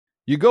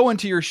You go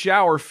into your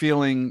shower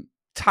feeling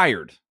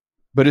tired,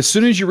 but as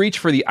soon as you reach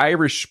for the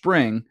Irish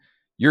Spring,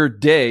 your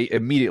day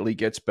immediately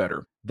gets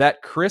better.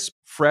 That crisp,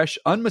 fresh,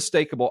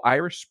 unmistakable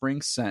Irish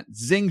Spring scent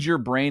zings your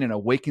brain and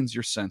awakens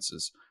your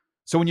senses.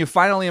 So when you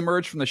finally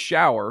emerge from the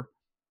shower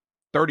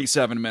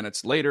 37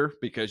 minutes later,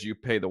 because you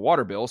pay the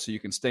water bill so you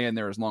can stay in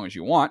there as long as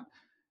you want,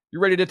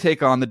 you're ready to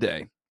take on the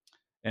day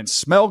and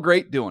smell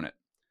great doing it.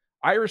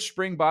 Irish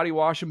Spring Body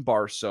Wash and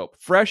Bar Soap.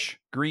 Fresh,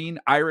 green,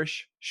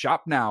 Irish.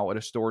 Shop now at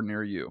a store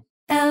near you.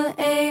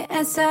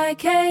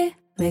 LASIK,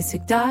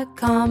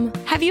 LASIK.com.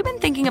 Have you been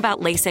thinking about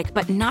LASIK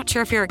but not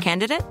sure if you're a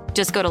candidate?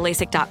 Just go to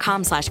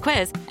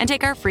LASIK.com/quiz and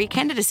take our free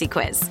candidacy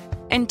quiz.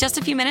 In just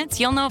a few minutes,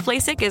 you'll know if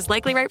LASIK is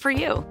likely right for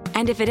you.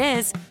 And if it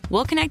is,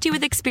 we'll connect you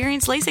with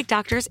experienced LASIK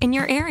doctors in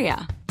your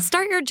area.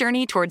 Start your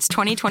journey towards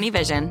 20/20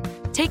 vision.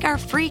 Take our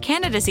free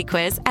candidacy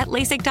quiz at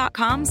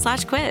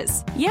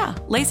LASIK.com/quiz. Yeah,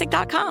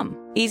 LASIK.com.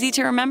 Easy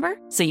to remember,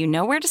 so you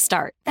know where to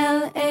start.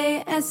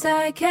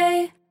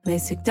 LASIK,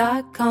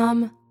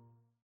 LASIK.com.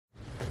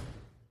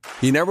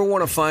 You never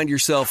want to find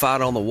yourself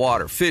out on the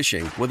water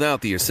fishing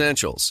without the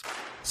essentials.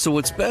 So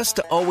it's best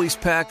to always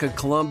pack a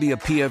Columbia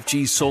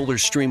PFG Solar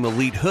Stream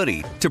Elite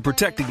hoodie to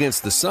protect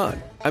against the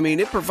sun. I mean,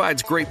 it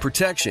provides great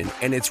protection,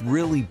 and it's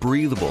really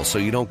breathable so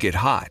you don't get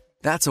hot.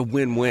 That's a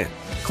win-win.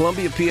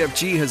 Columbia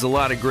PFG has a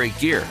lot of great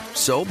gear.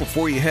 So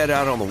before you head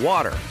out on the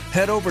water,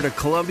 head over to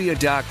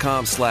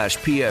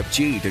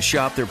Columbia.com/PFG to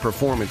shop their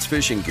performance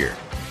fishing gear.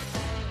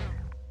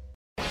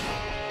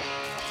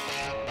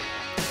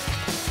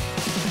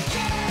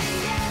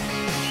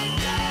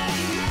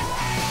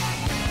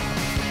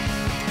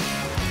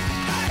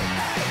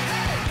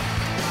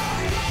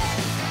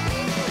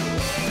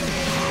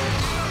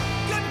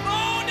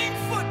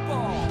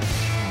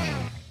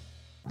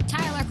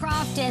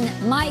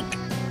 Mike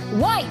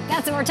White,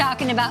 that's what we're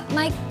talking about.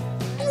 Mike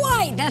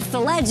White, that's the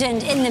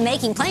legend in the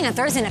making, playing on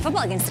Thursday Night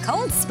Football against the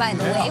Colts, by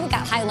the way. We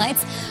got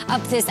highlights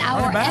up this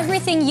hour.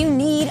 Everything you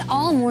need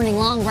all morning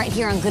long right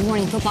here on Good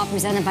Morning Football,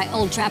 presented by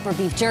Old Trapper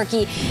Beef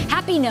Jerky.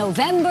 Happy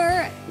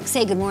November.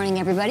 Say good morning,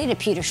 everybody, to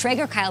Peter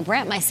Schrager, Kyle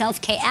Brandt,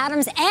 myself, Kay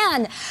Adams,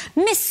 and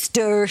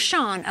Mr.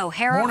 Sean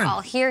O'Hara. Morning.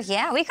 All here.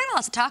 Yeah, we got a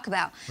lot to talk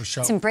about.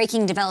 Some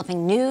breaking,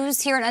 developing news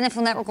here at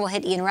NFL Network. We'll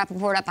hit Ian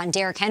Rappaport up on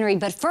Derrick Henry.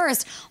 But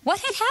first, what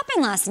had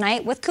happened last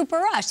night with Cooper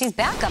Rush? These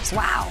backups,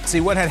 wow. See,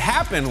 what had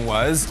happened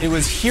was it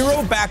was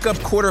hero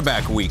backup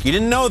quarterback week. You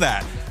didn't know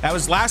that. That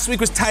was last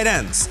week was tight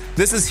ends.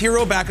 This is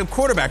hero backup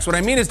quarterbacks. What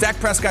I mean is Dak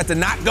Prescott did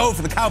not go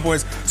for the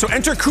Cowboys. So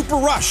enter Cooper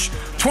Rush,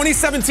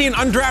 2017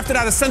 undrafted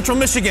out of Central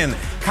Michigan.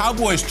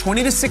 Cowboys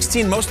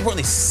 20-16, most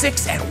importantly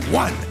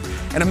 6-1.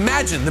 And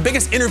imagine the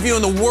biggest interview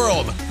in the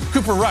world.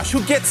 Cooper Rush,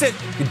 who gets it?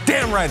 You're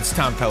damn right it's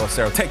Tom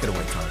Pelissero. Take it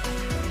away, Tom.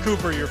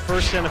 Cooper, your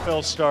first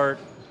NFL start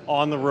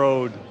on the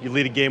road. You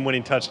lead a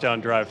game-winning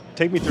touchdown drive.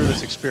 Take me through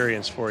this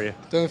experience for you.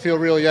 Doesn't feel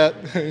real yet.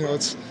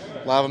 It's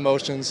a lot of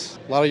emotions,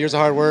 a lot of years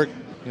of hard work.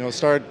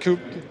 Started Coop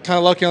kind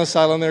of lucky on the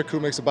sideline there.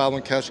 Coop makes a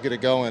bobbling catch to get it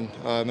going.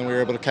 And then we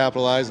were able to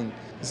capitalize. And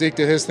Zeke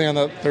did his thing on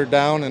the third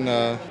down. And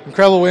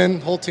incredible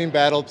win. Whole team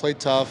battled, played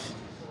tough.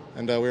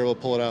 And we were able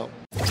to pull it out.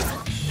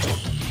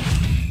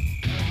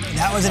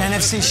 That was an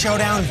NFC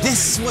showdown.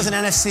 This was an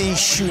NFC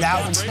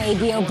shootout.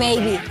 Baby, oh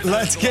baby.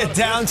 Let's get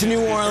down to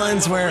New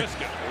Orleans, where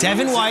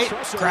Devin White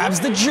grabs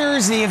the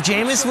jersey of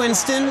Jameis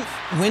Winston.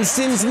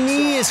 Winston's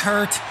knee is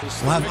hurt.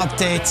 We'll have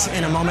updates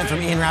in a moment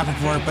from Ian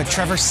Rappaport, but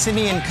Trevor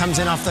Siemian comes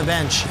in off the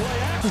bench.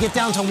 We get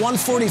down to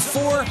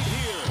 144.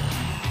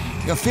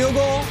 A field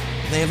goal,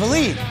 they have a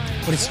lead.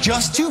 But it's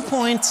just 2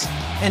 points,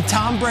 and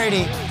Tom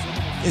Brady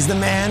is the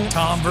man.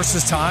 Tom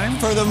versus time?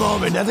 For the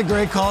moment. That's a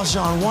great call,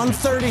 Sean.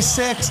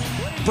 136.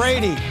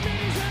 Brady.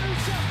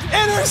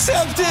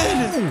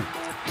 Intercepted!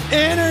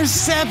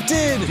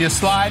 Intercepted! If you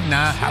slide,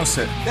 nah, house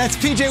it. That's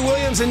P.J.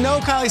 Williams, and no,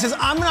 Kyle, he says,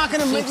 I'm not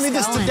going to leave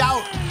this to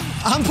doubt.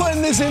 I'm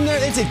putting this in there.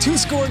 It's a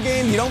 2-score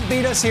game. You don't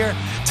beat us here.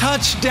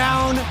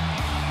 Touchdown.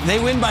 They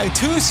win by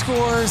 2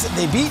 scores.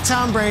 They beat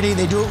Tom Brady.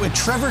 They do it with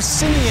Trevor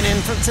Siemian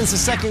in since the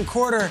second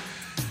quarter.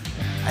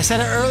 I said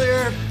it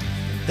earlier.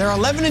 They're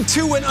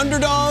 11-2 when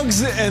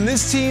underdogs, and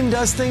this team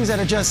does things that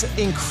are just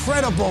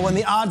incredible when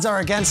the odds are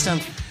against them.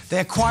 They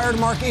acquired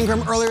Mark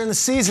Ingram earlier in the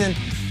season.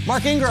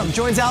 Mark Ingram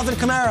joins Alvin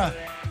Kamara.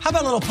 How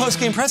about a little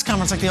post-game press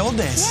conference like the old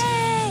days?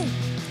 Yay!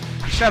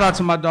 Shout out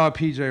to my dog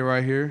PJ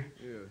right here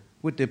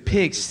with the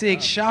pick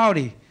six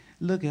shawty.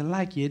 Looking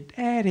like your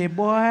daddy,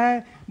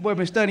 boy. Boy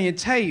been studying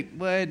tape,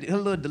 but a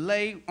little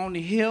delay on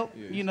the hip,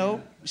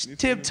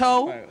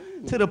 tiptoe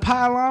to the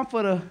pylon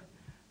for the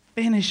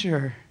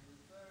finisher.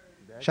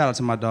 Shout out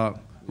to my dog.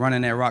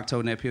 Running that rock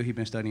toe in that pill. He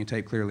been studying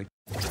tape clearly.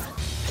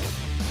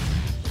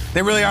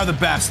 They really are the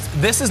best.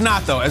 This is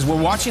not, though. As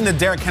we're watching the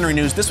Derrick Henry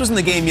news, this was in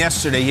the game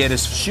yesterday. He had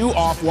his shoe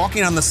off,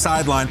 walking on the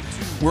sideline.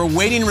 We're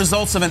awaiting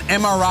results of an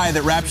MRI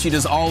that Rap Sheet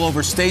is all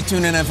over. Stay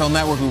tuned, NFL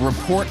Network. We'll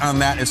report on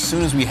that as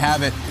soon as we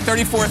have it.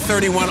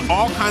 34-31,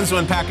 all kinds to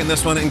unpack in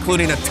this one,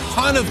 including a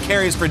ton of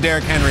carries for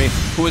Derrick Henry,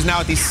 who is now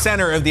at the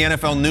center of the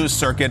NFL news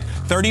circuit.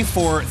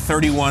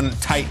 34-31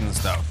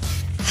 Titans, though.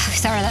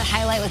 Started that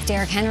highlight with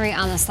Derrick Henry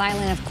on the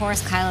sideline. Of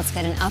course, Kyle, let's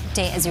get an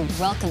update as we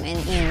welcome in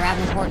Ian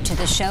Rappaport to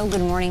the show.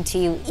 Good morning to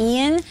you,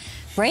 Ian.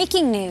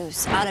 Breaking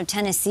news out of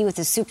Tennessee with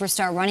the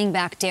superstar running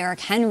back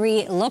Derrick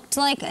Henry. Looked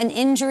like an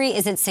injury.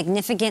 Is it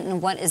significant,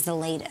 and what is the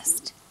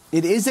latest?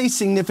 It is a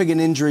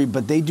significant injury,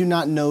 but they do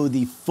not know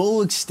the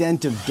full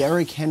extent of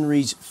Derrick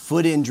Henry's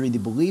foot injury. The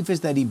belief is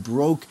that he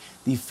broke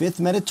the fifth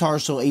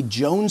metatarsal, a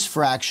Jones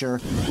fracture,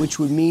 which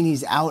would mean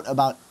he's out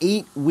about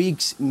 8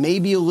 weeks,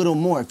 maybe a little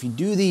more. If you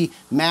do the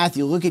math,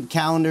 you look at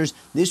calendars,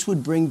 this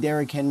would bring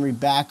Derrick Henry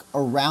back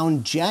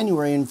around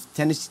January, and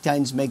Tennessee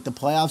Titans make the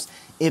playoffs.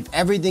 If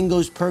everything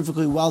goes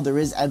perfectly well, there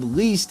is at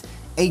least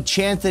a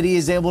chance that he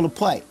is able to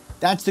play.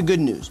 That's the good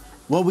news.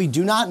 What we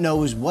do not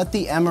know is what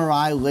the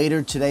MRI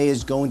later today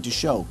is going to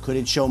show. Could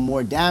it show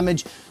more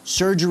damage?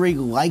 Surgery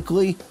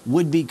likely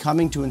would be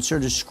coming to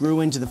insert a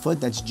screw into the foot.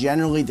 That's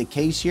generally the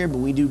case here, but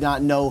we do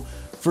not know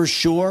for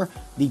sure.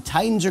 The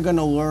Titans are going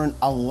to learn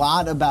a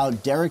lot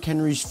about Derrick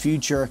Henry's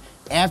future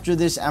after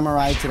this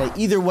MRI today.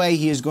 Either way,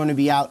 he is going to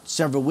be out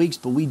several weeks,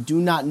 but we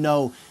do not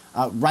know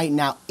right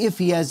now if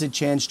he has a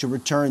chance to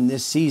return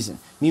this season.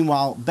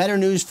 Meanwhile, better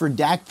news for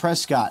Dak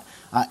Prescott.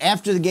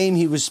 After the game,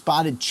 he was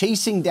spotted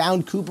chasing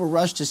down Cooper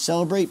Rush to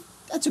celebrate.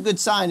 That's a good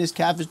sign. His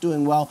calf is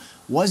doing well.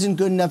 Wasn't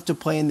good enough to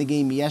play in the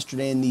game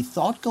yesterday. And the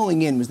thought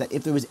going in was that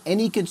if there was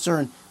any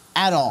concern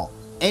at all,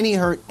 any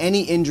hurt,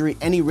 any injury,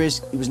 any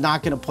risk, he was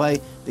not going to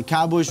play. The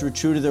Cowboys were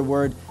true to their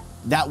word.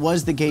 That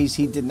was the case.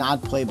 He did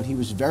not play, but he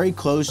was very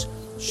close.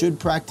 Should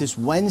practice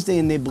Wednesday,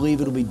 and they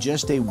believe it'll be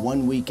just a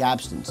 1-week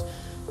absence.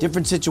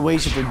 Different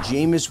situation for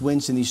Jameis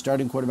Winston, the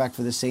starting quarterback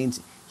for the Saints.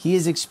 He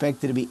is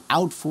expected to be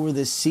out for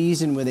the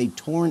season with a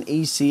torn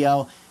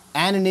ACL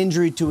and an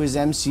injury to his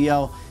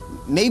MCL.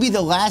 Maybe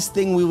the last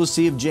thing we will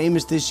see of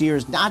Jameis this year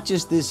is not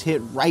just this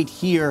hit right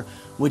here,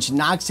 which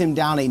knocks him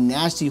down a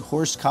nasty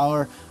horse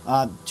collar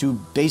to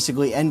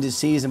basically end his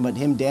season, but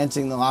him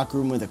dancing in the locker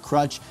room with a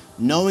crutch,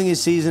 knowing his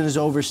season is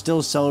over,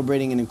 still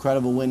celebrating an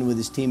incredible win with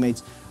his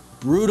teammates.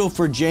 Brutal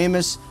for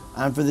Jameis,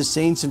 for the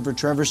Saints, and for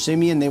Trevor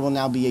Siemian. They will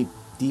now be a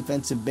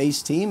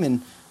defensive-based team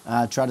and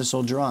try to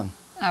soldier on.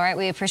 All right,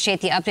 we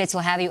appreciate the updates.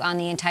 We'll have you on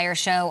the entire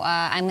show.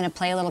 I'm going to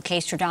play a little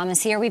Case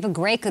Stradamus here. We have a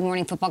great Good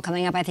Morning Football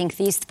coming up. I think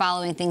these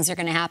following things are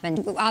going to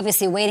happen.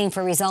 Obviously, waiting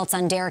for results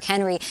on Derrick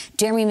Henry.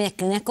 Jeremy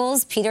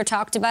McNichols, Peter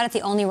talked about it,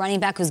 the only running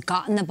back who's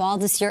gotten the ball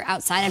this year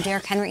outside of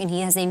Derrick Henry, and he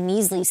has a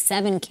measly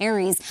 7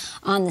 carries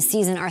on the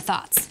season. Our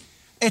thoughts?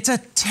 It's a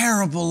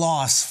terrible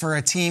loss for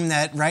a team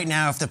that right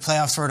now, if the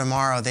playoffs were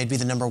tomorrow, they'd be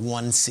the number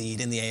 1 seed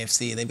in the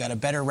AFC. They've got a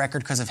better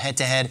record because of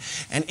head-to-head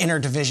and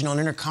interdivisional and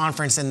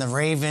interconference than the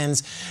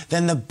Ravens,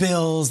 than the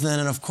Bills,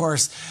 than, of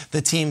course,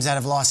 the teams that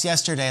have lost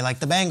yesterday, like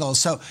the Bengals.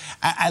 So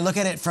I look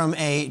at it from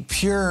a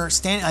pure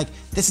standing, like,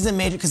 this is a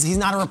major, because he's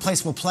not a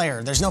replaceable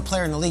player. There's no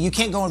player in the league. You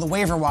can't go to the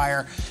waiver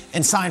wire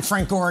and sign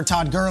Frank Gore or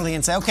Todd Gurley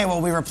and say, okay,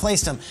 well, we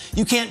replaced him.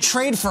 You can't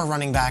trade for a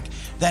running back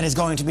that is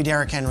going to be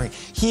Derrick Henry.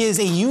 He is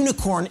a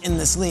unicorn in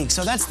this league.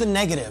 So that's the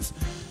negative.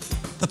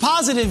 The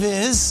positive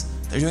is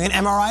they're doing an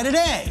MRI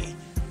today.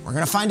 We're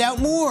going to find out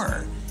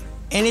more.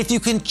 And if you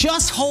can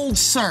just hold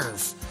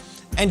serve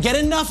and get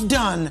enough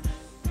done,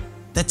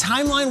 the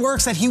timeline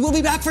works that he will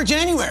be back for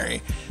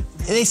January.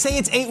 They say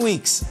it's 8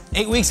 weeks.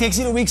 8 weeks takes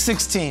you to week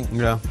 16.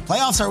 Yeah.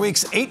 Playoffs are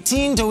weeks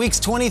 18 to weeks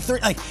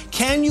 23. Like,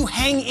 can you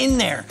hang in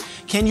there?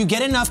 Can you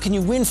get enough? Can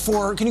you win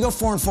 4? Can you go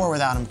 4-4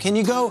 without him? Can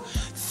you go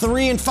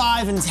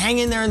 3-5 and hang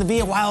in there and be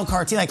a wild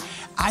card team? Like,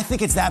 I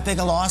think it's that big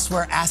a loss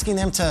where asking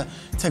them to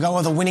go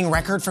with a winning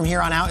record from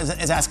here on out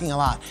is asking a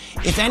lot.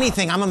 If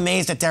anything, I'm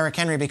amazed at Derrick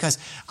Henry because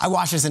I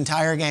watched this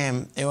entire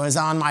game. It was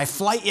on my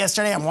flight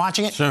yesterday. I'm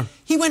watching it. Sure.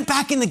 He went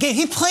back in the game.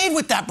 He played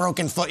with that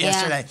broken foot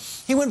yesterday.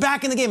 He went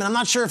back in the game, and I'm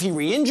not sure if he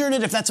re-injured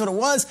it, if that's what it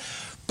was.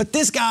 But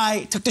this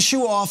guy took the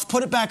shoe off,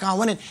 put it back on,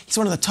 went in. He's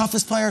one of the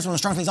toughest players, one of the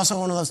strongest. He's also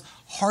one of those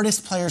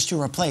hardest players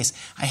to replace.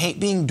 I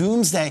hate being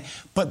doomsday,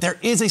 but there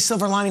is a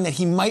silver lining that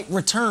he might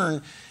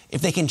return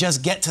if they can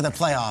just get to the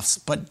playoffs.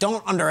 But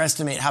don't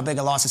underestimate how big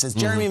a loss this is.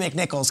 Jeremy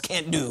McNichols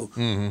can't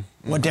do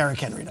what Derrick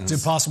Henry does.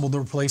 It's impossible to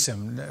replace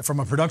him from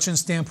a production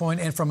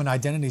standpoint and from an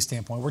identity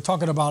standpoint. We're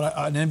talking about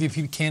an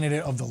MVP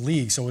candidate of the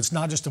league, so it's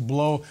not just a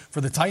blow for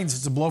the Titans,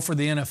 it's a blow for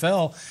the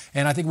NFL.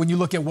 And I think when you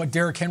look at what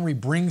Derrick Henry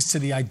brings to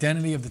the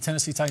identity of the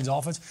Tennessee Titans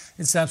offense,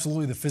 it's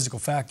absolutely the physical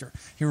factor.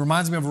 He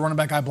reminds me of a running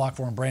back I blocked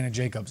for him, Brandon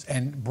Jacobs,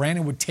 and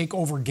Brandon would take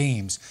over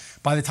games.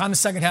 By the time the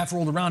second half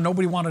rolled around,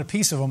 nobody wanted a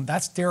piece of him.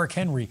 That's Derrick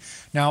Henry.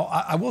 Now,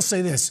 I will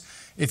say this.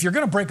 If you're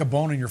going to break a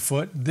bone in your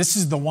foot, this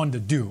is the one to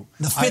do.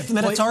 The fifth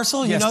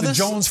metatarsal, you know this? Yes,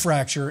 the Jones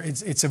fracture.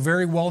 It's a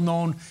very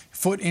well-known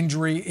foot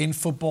injury in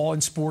football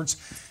and sports.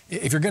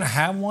 If you're going to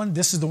have one,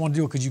 this is the one to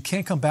do it because you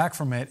can't come back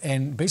from it.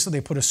 And basically,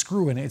 they put a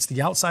screw in it. It's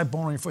the outside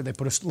bone on your foot. They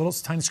put a little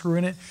tiny screw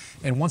in it.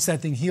 And once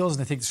that thing heals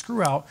and they take the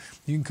screw out,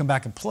 you can come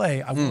back and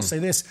play. I will say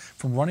this.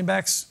 From running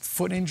backs,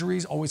 foot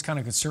injuries always kind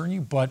of concern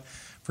you. But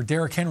for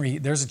Derrick Henry,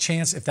 there's a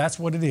chance, if that's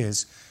what it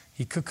is,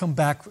 He could come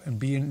back and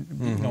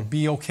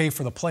be okay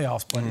for the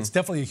playoffs, but it's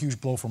definitely a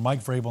huge blow for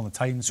Mike Vrabel and the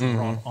Titans, who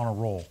are on a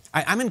roll.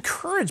 I'm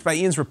encouraged by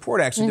Ian's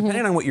report, actually.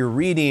 Depending on what you're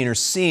reading or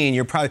seeing,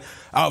 you're probably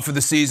out for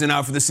the season.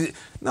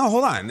 No,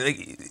 hold on.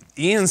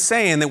 Ian's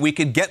saying that we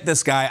could get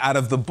this guy out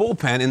of the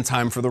bullpen in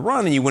time for the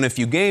run, and you win a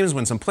few games,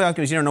 win some playoff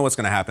games. You don't know what's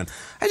going to happen.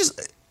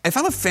 If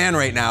I'm a fan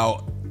right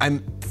now,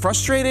 I'm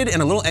frustrated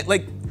and a little,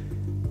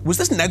 was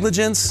this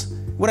negligence?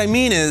 What I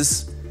mean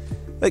is,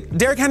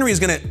 Derrick Henry is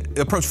going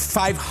to approach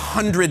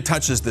 500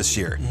 touches this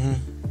year.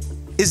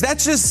 Is that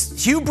just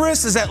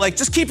hubris? Is that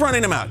just keep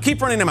running him out,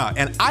 keep running him out?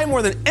 And I,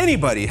 more than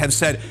anybody, have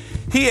said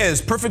he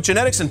has perfect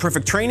genetics and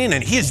perfect training,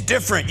 and he is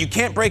different. You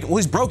can't break him. Well,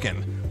 he's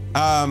broken.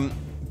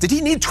 Did he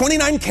need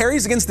 29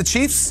 carries against the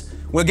Chiefs?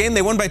 Well, a game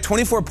they won by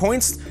 24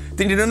 points.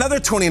 They need another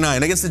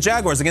 29 against the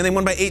Jaguars. Again, they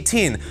won by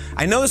 18.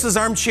 I know this is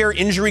armchair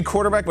injury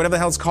quarterback, whatever the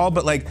hell it's called,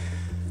 but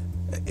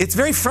it's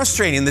very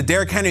frustrating that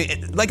Derrick Henry,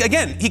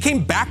 again, he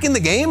came back in the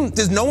game.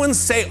 Does no one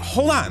say,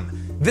 hold on,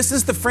 this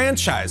is the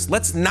franchise.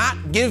 Let's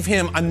not give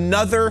him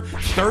another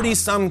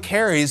 30-some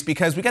carries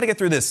because we got to get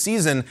through this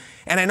season.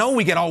 And I know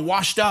we get all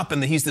washed up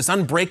and that he's this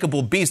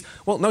unbreakable beast.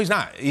 Well, no, he's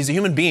not. He's a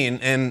human being,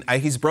 and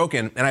he's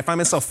broken. And I find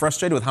myself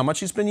frustrated with how much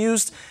he's been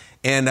used.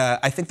 And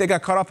I think they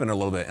got caught up in it a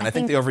little bit, and I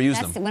think they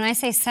overused him. When I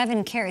say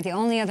 7 carries, the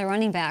only other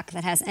running back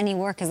that has any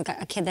work is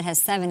a kid that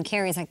has 7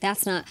 carries.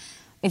 That's not...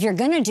 If you're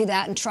going to do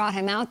that and trot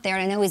him out there,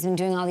 and I know he's been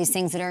doing all these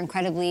things that are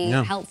incredibly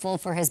helpful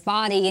for his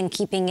body and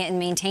keeping it and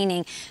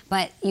maintaining,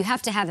 but you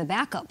have to have a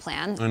backup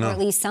plan, or at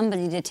least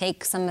somebody to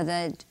take some of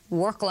the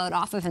workload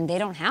off of him. They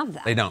don't have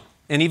that. They don't.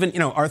 And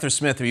even, Arthur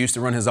Smith, who used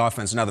to run his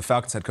offense, now the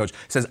Falcons head coach,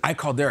 says, I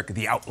call Derrick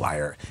the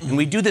outlier. And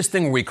we do this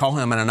thing where we call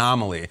him an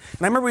anomaly. And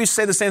I remember we used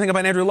to say the same thing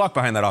about Andrew Luck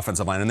behind that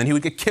offensive line, and then he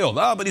would get killed.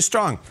 Oh, but he's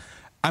strong.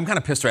 I'm kind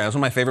of pissed right now. He's one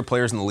of my favorite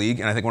players in the league,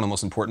 and I think one of the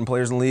most important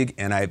players in the league,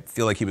 and I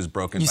feel like he was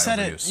broken by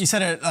overuse. You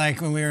said it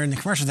when we were in the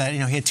commercial that, he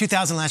had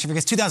 2,000 last year,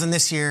 because 2,000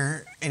 this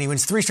year, and he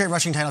wins 3 straight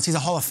rushing titles. He's a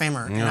Hall of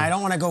Famer. And I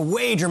don't want to go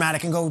way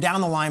dramatic and go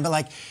down the line,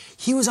 but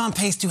he was on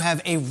pace to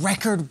have a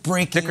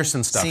record-breaking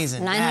Dickerson stuff.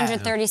 Season.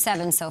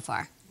 937 so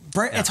far.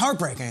 It's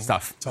heartbreaking.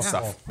 Stuff.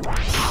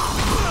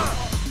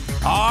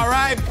 All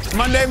right,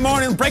 Monday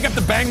morning, break up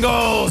the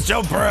Bengals.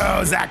 Joe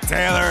Burrow, Zach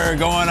Taylor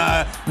going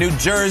to New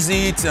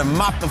Jersey to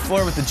mop the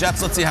floor with the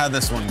Jets. Let's see how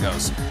this one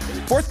goes.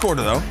 Fourth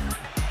quarter, though.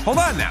 Hold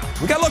on now.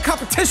 We got a little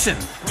competition.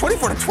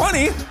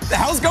 24-20. The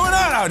hell's going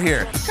on out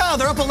here? Kyle,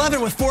 they're up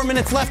 11 with 4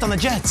 minutes left on the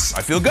Jets.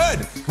 I feel good.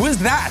 Who is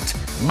that?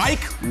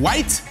 Mike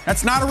White?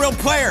 That's not a real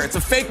player. It's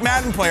a fake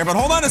Madden player. But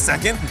hold on a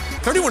second.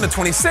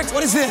 31-26.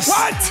 What is this?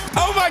 What?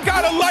 Oh, my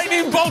God, a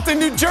lightning bolt in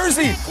New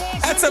Jersey.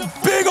 That's a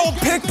big old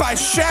pick by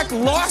Shaq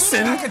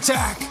Lawson.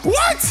 Attack.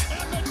 What?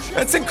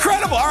 That's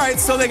incredible. All right,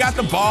 so they got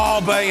the ball,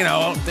 but,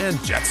 they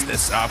Jets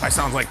this up. I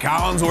sound like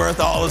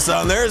Collinsworth all of a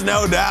sudden. There's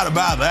no doubt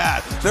about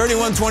that.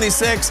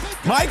 31-26.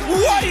 Mike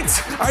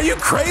White. Are you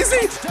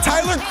crazy?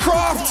 Tyler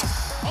Kroft,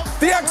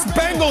 the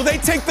ex-Bengal, they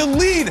take the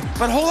lead.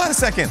 But hold on a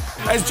second.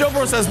 As Joe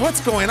Burrow says,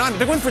 what's going on?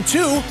 They're going for 2.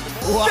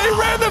 Wow. They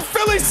ran the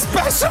Philly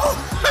special.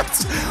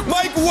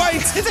 Mike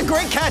White. It's a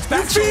great catch.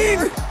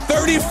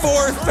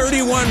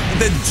 34-31.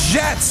 The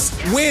Jets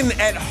win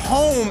at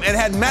home and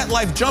had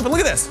MetLife jumping.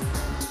 Look at this.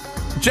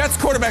 Jets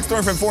quarterbacks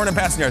throwing for 400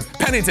 passing yards.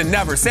 Pennington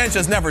never.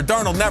 Sanchez never.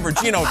 Darnold never.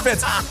 Geno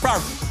Fitz.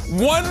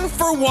 1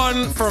 for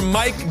 1 for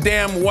Mike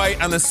Damn White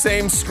on the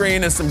same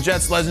screen as some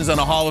Jets legends on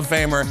a Hall of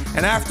Famer.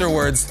 And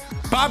afterwards,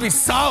 Bobby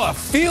Saleh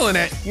feeling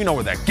it. You know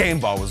where that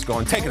game ball was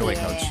going. Take it away,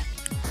 Coach.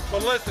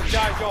 But listen,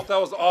 guys, that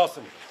was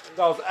awesome.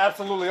 That was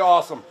absolutely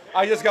awesome.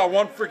 I just got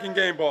 1 freaking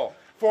game ball.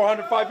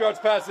 405 yards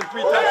passing,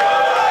 3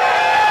 touchdowns.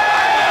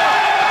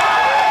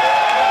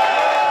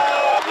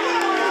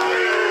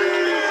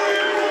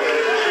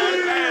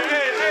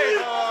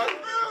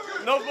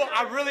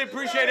 I really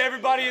appreciate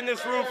everybody in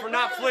this room for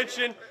not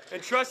flinching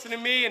and trusting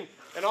in me and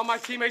all my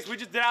teammates. We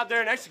just did out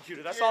there and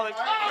executed. That's all it was.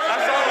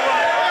 That's all it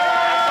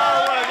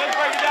was. Let's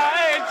break it down.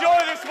 Hey, enjoy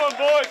this one,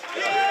 boys.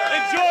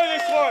 Enjoy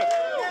this one.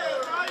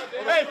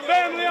 Hey,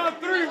 family on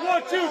 3.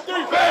 1, 2, 3,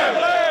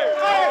 family.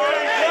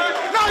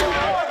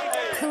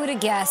 Who would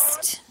have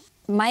guessed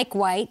Mike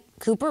White,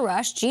 Cooper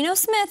Rush, Geno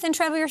Smith, and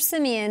Trevor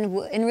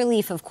Siemian, in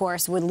relief, of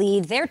course, would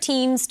lead their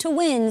teams to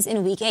wins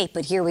in Week 8.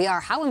 But here we are.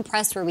 How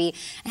impressed were we?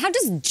 And how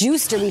just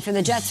juiced are we for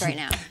the Jets right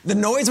now? The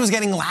noise was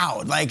getting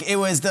loud. It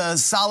was the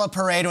Saleh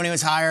parade when he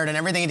was hired, and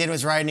everything he did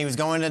was right, and he was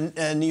going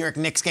to New York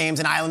Knicks games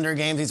and Islander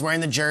games. He's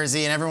wearing the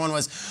jersey, and everyone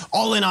was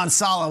all in on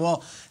Saleh.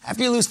 Well,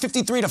 after you lose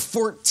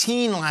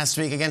 53-14 last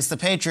week against the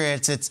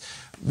Patriots, it's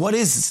what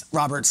is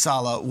Robert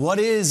Saleh? What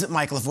is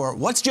Mike LaFleur?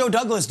 What's Joe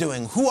Douglas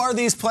doing? Who are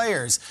these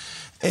players?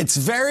 It's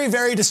very,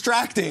 very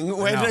distracting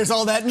when there's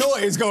all that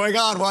noise going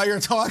on while you're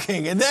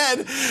talking. And then,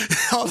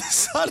 all of a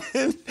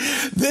sudden,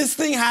 this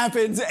thing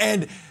happens,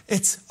 and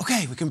it's,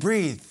 okay, we can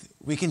breathe.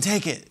 We can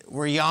take it.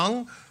 We're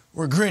young.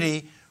 We're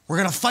gritty. We're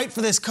going to fight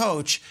for this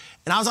coach.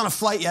 And I was on a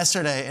flight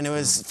yesterday, and it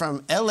was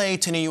from L.A.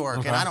 to New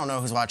York, and I don't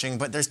know who's watching,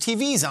 but there's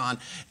TVs on.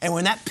 And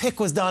when that pick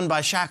was done by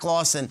Shaq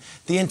Lawson,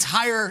 the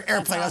entire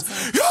airplane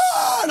was,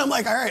 yeah! And I'm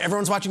like, all right,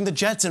 everyone's watching the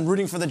Jets and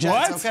rooting for the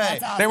Jets. What? Okay.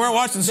 Awesome. They weren't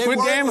watching Squid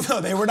Game?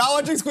 No, they were not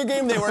watching Squid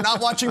Game. They were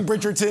not watching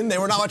Bridgerton. They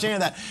were not watching any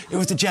of that. It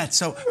was the Jets.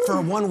 So for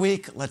 1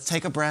 week, let's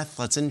take a breath.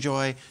 Let's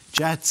enjoy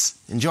Jets.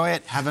 Enjoy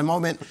it. Have a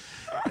moment.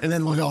 And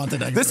then we'll go on to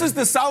the next. This is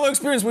the Salo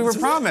experience we were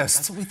promised.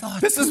 That's what we thought.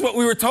 This is what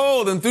we were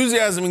told.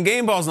 Enthusiasm and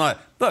game balls and all that.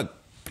 Look,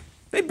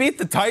 they beat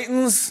the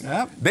Titans.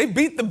 Yep. They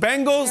beat the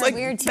Bengals. They're a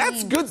weird team.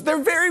 That's good.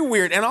 They're very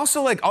weird. And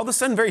also, all of a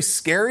sudden, very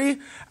scary.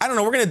 I don't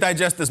know. We're going to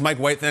digest this Mike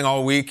White thing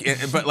all week.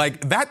 But,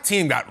 that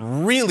team got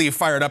really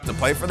fired up to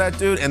play for that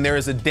dude. And there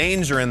is a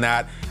danger in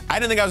that. I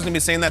didn't think I was going to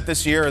be saying that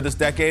this year or this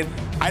decade.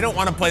 I don't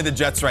want to play the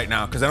Jets right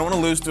now because I don't want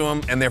to lose to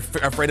them. And they're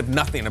afraid of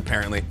nothing,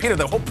 apparently. Peter,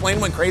 the whole plane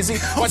went crazy.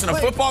 Watching a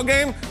football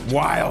game?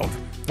 Wild.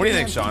 What do you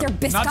think, Sean? They're Not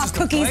Biscoff just the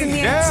cookies in the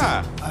plane. air.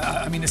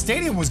 Yeah. I mean, the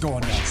stadium was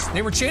going nuts.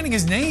 They were chanting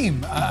his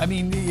name.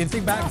 You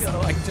think back,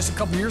 just a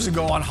couple years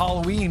ago on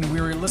Halloween,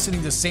 we were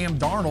listening to Sam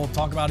Darnold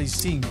talk about he's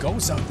seeing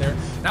ghosts out there.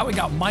 Now we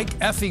got Mike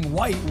effing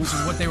White, which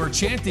is what they were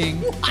chanting.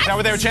 Is that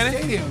what they were chanting?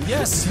 Stadium.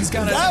 Yes, he's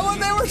got. Is that what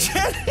they were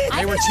chanting?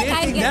 They were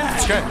chanting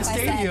that. Okay. In the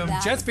stadium.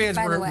 That, Jets fans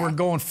by the way. were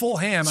going full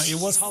ham. It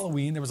was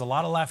Halloween. There was a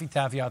lot of Laffy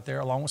Taffy out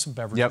there, along with some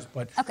beverages. Yep.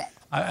 But Okay.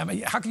 I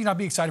mean, how can you not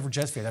be excited for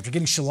Jets fans after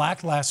getting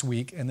shellacked last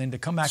week and then to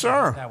come back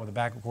Sure. like that with a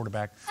backup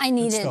quarterback? I Good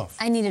needed stuff.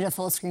 a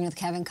full screen with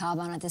Kevin Cobb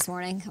on it this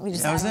morning. We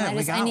just That was had it. one.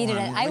 We got I needed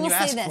one. it. I When will you say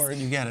ask this for it,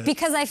 you get it.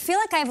 because I feel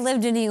like I've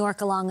lived in New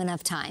York a long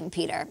enough time,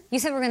 Peter. You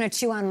said we're going to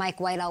chew on Mike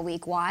White all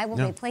week. Why? Well,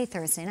 they play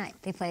Thursday night.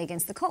 They play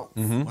against the Colts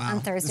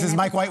on Thursday. This is night.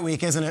 Mike White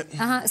week, isn't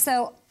it?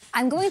 So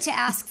I'm going to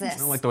ask this. I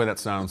don't like the way that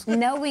sounds.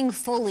 Knowing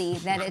fully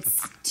that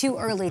it's too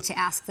early to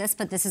ask this,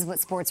 but this is what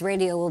sports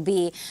radio will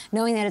be,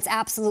 knowing that it's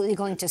absolutely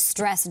going to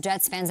stress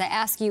Jets fans, I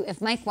ask you, if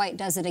Mike White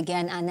does it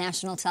again on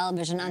national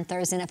television on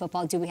Thursday Night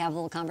Football, do we have a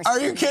little conversation?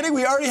 Are you kidding?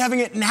 We're already having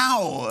it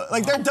now.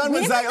 They're done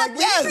with Zach.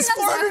 Yes,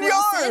 400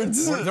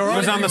 yards. It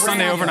was on the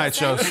Sunday overnight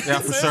shows. Yeah,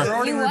 for They're sure.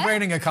 already You what?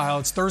 rebranding it, Kyle.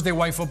 It's Thursday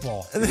White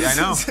Football. Yeah, I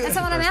know. That's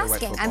not what I'm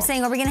asking. I'm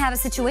saying, are we going to have a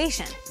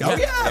situation? Oh,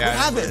 yeah, we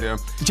have we it. do.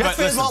 Jets But fans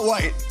listen. want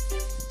White.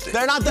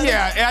 They're not done.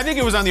 Yeah, I think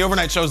it was on the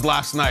overnight shows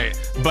last night,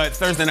 but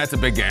Thursday night's a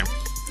big game.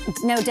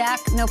 No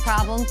Dak, no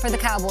problem for the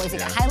Cowboys. We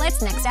got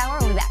highlights next hour.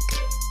 We'll be back.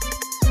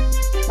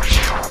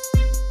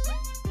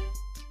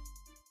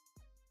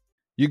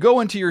 You go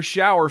into your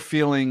shower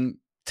feeling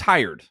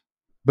tired,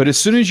 but as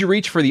soon as you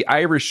reach for the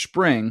Irish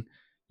Spring,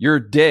 your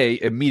day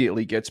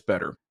immediately gets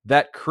better.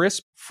 That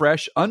crisp,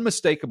 fresh,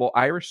 unmistakable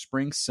Irish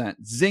Spring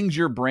scent zings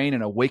your brain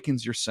and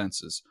awakens your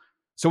senses.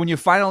 So when you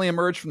finally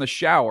emerge from the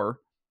shower,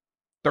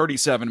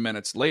 37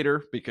 minutes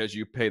later, because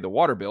you pay the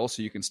water bill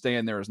so you can stay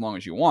in there as long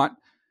as you want,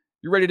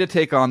 you're ready to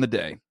take on the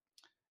day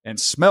and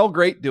smell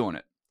great doing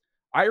it.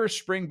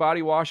 Irish Spring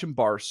Body Wash and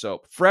Bar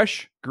Soap.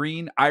 Fresh,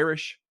 green,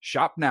 Irish.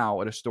 Shop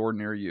now at a store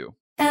near you.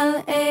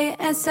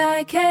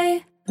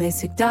 LASIK,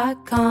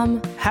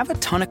 LASIK.com. Have a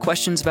ton of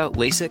questions about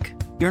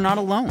LASIK? You're not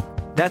alone.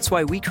 That's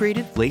why we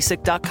created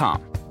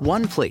LASIK.com.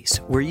 One place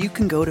where you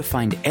can go to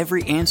find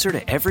every answer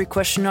to every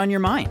question on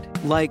your mind.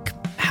 Like,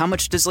 how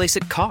much does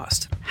LASIK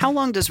cost? How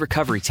long does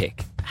recovery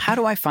take? How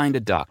do I find a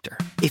doctor?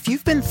 If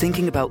you've been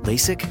thinking about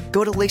LASIK,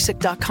 go to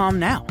LASIK.com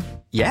now.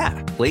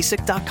 Yeah,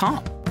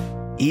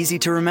 LASIK.com. Easy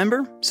to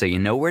remember, so you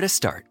know where to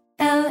start.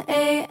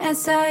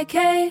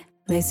 LASIK,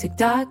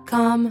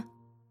 LASIK.com.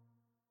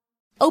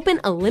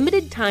 Open a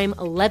limited-time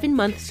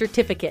 11-month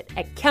certificate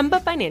at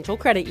Kemba Financial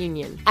Credit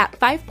Union. At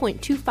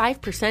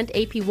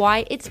 5.25%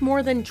 APY, it's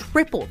more than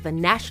triple the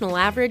national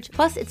average,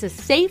 plus it's a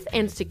safe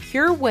and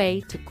secure way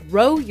to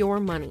grow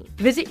your money.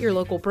 Visit your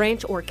local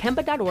branch or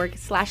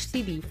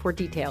kemba.org/cb for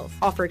details.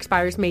 Offer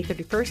expires May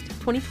 31st,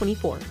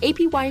 2024.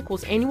 APY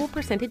equals annual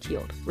percentage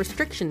yield.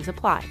 Restrictions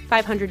apply.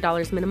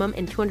 $500 minimum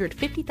and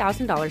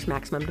 $250,000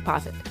 maximum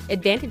deposit.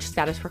 Advantage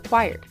status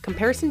required.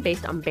 Comparison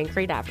based on bank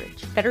rate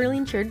average. Federally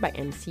insured by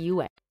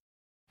NCUA.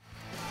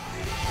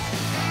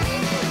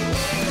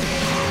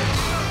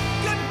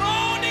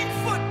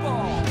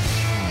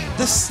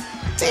 The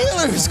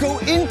Steelers go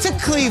into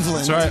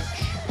Cleveland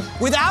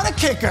without a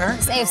kicker.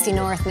 It's AFC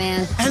North,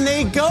 man. And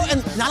they go,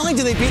 and not only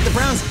do they beat the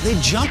Browns, they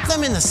jump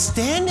them in the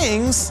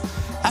standings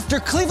after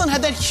Cleveland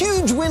had that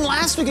huge win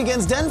last week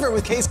against Denver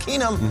with Case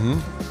Keenum.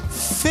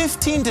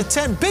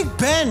 15-10. Big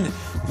Ben,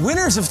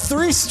 winners of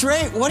 3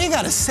 straight. What do you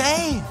got to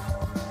say?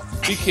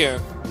 We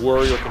can't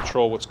worry or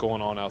control what's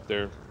going on out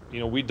there.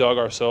 You know, we dug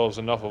ourselves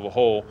enough of a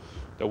hole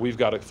that we've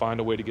got to find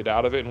a way to get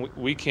out of it, and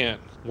we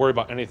can't worry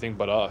about anything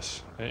but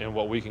us and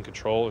what we can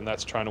control, and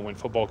that's trying to win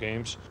football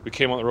games. We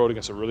came on the road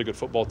against a really good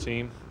football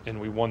team,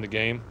 and we won the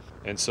game,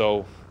 and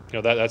so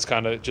that's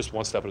kind of just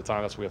one step at a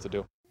time. That's what we have to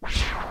do.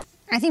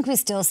 I think we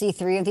still see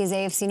 3 of these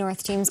AFC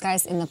North teams,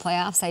 guys, in the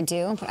playoffs. I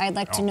do. But I'd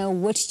like to know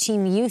which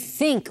team you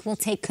think will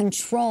take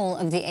control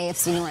of the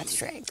AFC North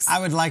streaks. I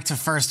would like to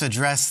first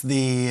address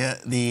the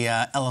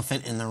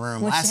elephant in the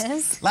room. Which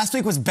Last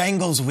week was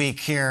Bengals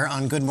week here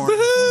on Good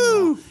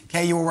Morning.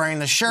 Okay, you were wearing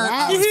the shirt.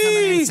 Yes. I was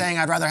coming in saying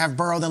I'd rather have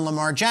Burrow than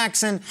Lamar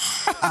Jackson.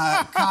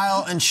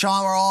 Kyle and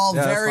Sean were all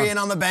very in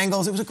on the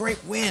Bengals. It was a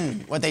great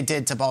win, what they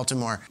did to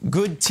Baltimore.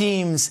 Good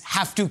teams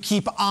have to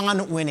keep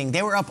on winning.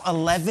 They were up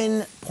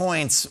 11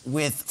 points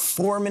with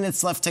 4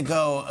 minutes left to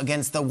go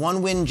against the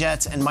one-win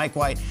Jets and Mike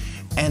White,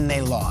 and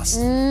they lost.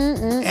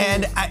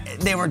 And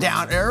they were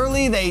down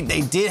early. They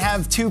did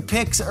have 2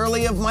 picks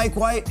early of Mike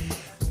White.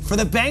 For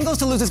the Bengals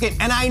to lose this game,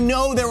 and I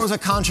know there was a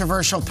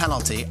controversial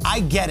penalty. I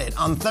get it.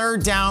 On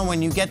 3rd down,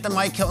 when you get the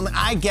Mike Hilton,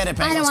 I get it,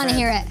 Bengals I don't want to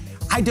hear it.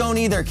 I don't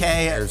either,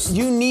 Kay.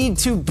 You need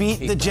to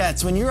beat the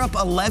Jets. When you're up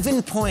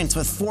 11 points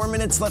with 4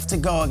 minutes left to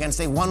go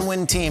against a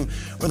one-win team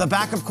with a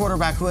backup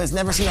quarterback who has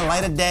never seen a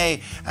light of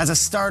day as a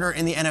starter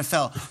in the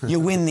NFL, you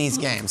win these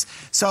games.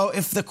 So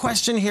if the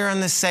question here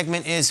on this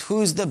segment is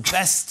who's the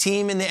best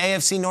team in the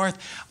AFC North,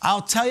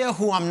 I'll tell you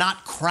who I'm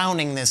not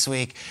crowning this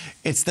week.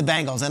 It's the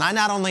Bengals. And I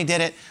not only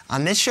did it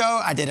on this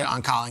show, I did it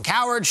on Colin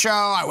Cowherd's show.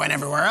 I went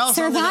everywhere else.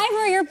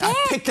 Survivor, your pick.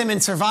 I picked them in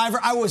Survivor.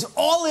 I was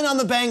all in on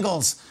the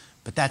Bengals.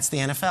 But that's the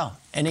NFL.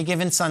 Any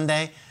given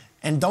Sunday.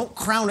 And don't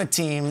crown a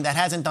team that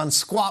hasn't done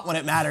squat when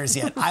it matters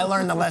yet. I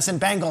learned the lesson.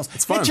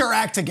 Bengals, get your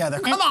act together.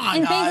 Come on,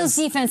 in guys. Bengals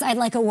defense, I'd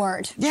like a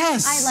word.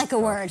 Yes. I'd like a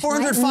word.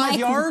 405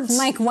 yards?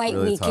 Mike White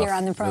Really week tough. here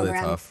on the program.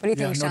 Really tough. What do you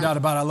think, No Sean? doubt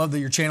about it. I love that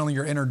you're channeling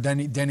your inner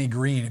Denny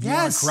Green. If you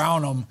want to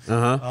crown him,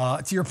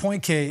 to your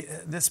point, Kay,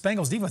 this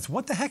Bengals defense,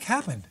 what the heck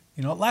happened?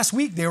 You know, last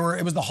week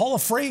it was the Hall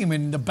of Fame,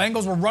 and the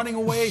Bengals were running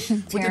away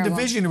with the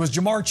division. It was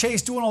Jamar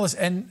Chase doing all this,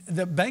 and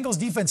the Bengals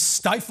defense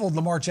stifled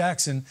Lamar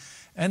Jackson.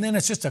 And then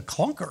it's just a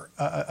clunker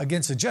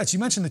against the Jets. You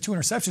mentioned the 2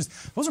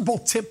 interceptions. Those are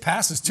both tip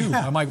passes, too,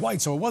 by Mike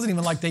White. So it wasn't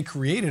even like they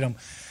created them.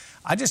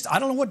 I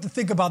don't know what to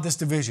think about this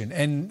division.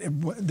 And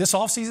this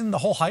offseason, the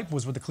whole hype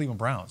was with the Cleveland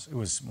Browns. It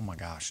was, oh, my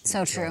gosh.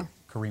 So true.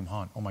 Kareem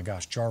Hunt. Oh, my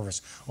gosh.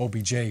 Jarvis,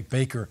 OBJ,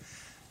 Baker.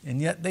 And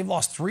yet they've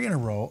lost 3 in a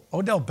row.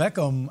 Odell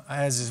Beckham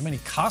has as many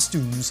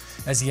costumes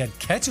as he had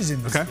catches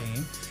in this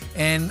game.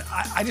 And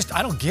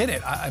I don't get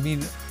it. I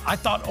mean, I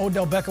thought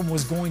Odell Beckham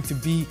was going to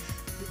be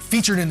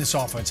featured in this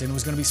offense, and it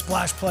was going to be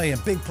splash play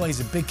and big plays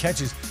and big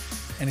catches,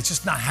 and it's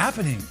just not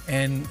happening.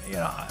 And you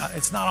know,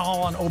 it's not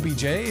all on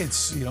OBJ.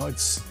 It's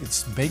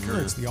it's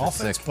Baker, it's the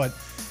offense, but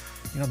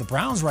you know the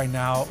Browns right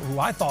now, who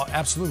I thought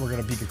absolutely were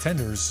going to be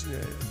contenders,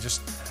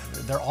 just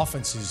their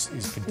offense is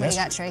pedestrian. What do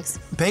you got, Triggs?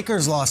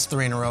 Baker's lost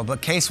 3 in a row, but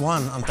Case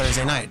won on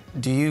Thursday night.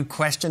 Do you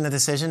question the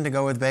decision to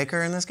go with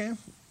Baker in this game?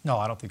 No,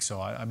 I don't think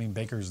so. I mean,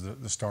 Baker's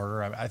the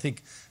starter. I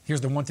think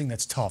here's the one thing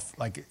that's tough.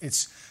 Like,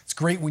 it's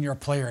great when you're a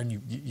player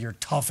and you're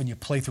tough and you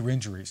play through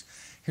injuries.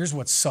 Here's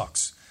what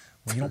sucks.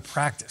 When you don't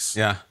practice.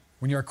 Yeah.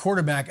 When you're a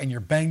quarterback and you're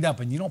banged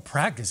up and you don't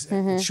practice,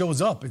 it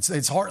shows up.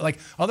 It's hard. Like,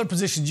 other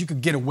positions, you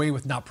could get away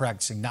with not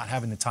practicing, not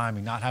having the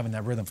timing, not having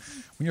that rhythm.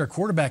 When you're a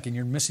quarterback and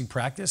you're missing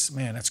practice,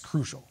 man, that's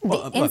crucial.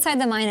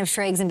 Inside the mind of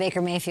Triggs and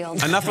Baker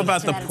Mayfield. Enough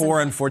about the poor,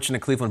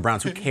 unfortunate Cleveland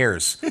Browns. Who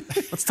cares?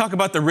 Let's talk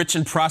about the rich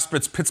and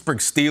prosperous Pittsburgh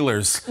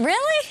Steelers.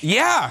 Really?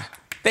 Yeah.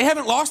 They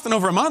haven't lost in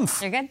over a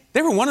month. You're good?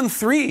 They were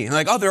 1-3.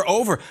 Like, oh, they're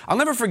over. I'll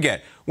never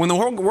forget. When the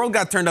world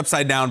got turned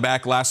upside down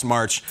back last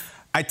March,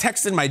 I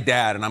texted my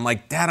dad, and I'm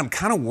like, Dad, I'm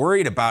kind of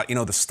worried about,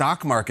 the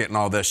stock market and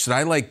all this. Should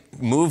I,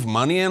 move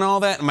money and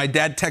all that? And my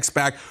dad texts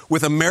back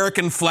with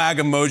American flag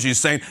emojis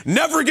saying,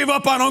 never give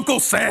up on Uncle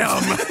Sam.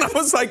 And I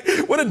was like,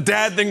 what a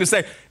dad thing to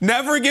say.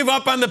 Never give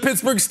up on the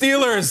Pittsburgh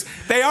Steelers.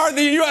 They are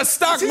the U.S.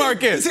 stock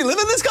market. Does he live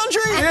in this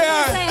country?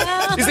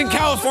 Yeah. He's in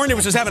California,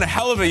 which is having a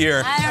hell of a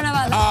year. I don't know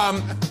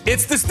about that.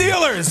 It's the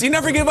Steelers. You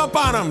never give up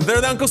on them.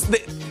 They're the Uncles.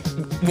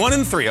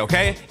 1-3,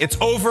 okay? It's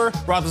over.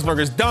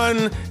 Roethlisberger's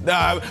done.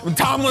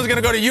 Tomlin's going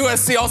to go to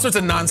USC. All sorts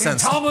of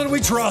nonsense. And Tomlin,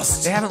 we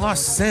trust. They haven't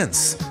lost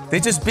since.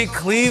 They just beat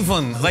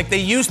Cleveland like they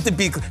used to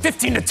beat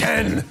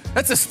 15-10.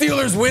 That's a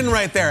Steelers win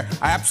right there.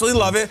 I absolutely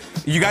love it.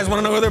 You guys want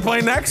to know who they're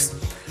playing next?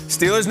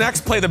 Steelers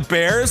next play the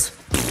Bears.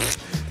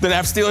 Then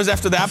have Steelers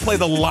after that play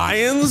the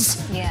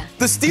Lions. Yeah.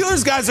 The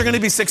Steelers guys are going to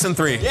be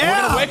 6-3. Yeah.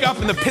 We're going to wake up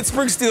and the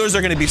Pittsburgh Steelers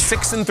are going to be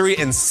 6-3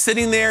 and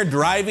sitting there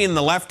driving in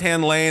the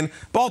left-hand lane.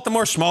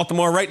 Baltimore,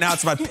 Schmaltimore. Right now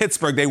it's about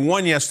Pittsburgh. They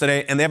won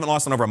yesterday and they haven't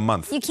lost in over a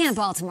month. You can't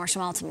Baltimore,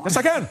 Schmaltimore. Yes,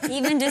 I can.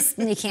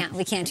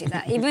 We can't do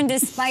that. Even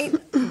despite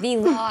the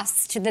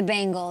loss to the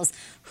Bengals,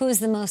 who's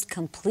the most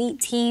complete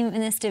team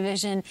in this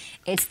division?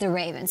 It's the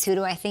Ravens. Who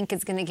do I think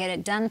is going to get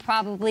it done?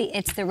 Probably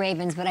it's the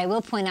Ravens. But I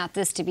will point out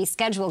this to be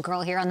schedule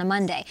girl here on the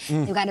Monday.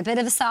 They've got a bit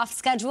of a soft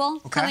schedule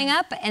coming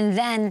up, and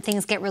then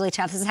things get really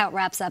tough. This is how it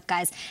wraps up,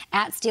 guys.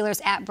 At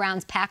Steelers, at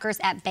Browns, Packers,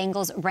 at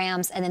Bengals,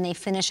 Rams, and then they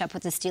finish up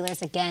with the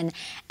Steelers again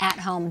at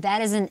home.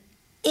 That is an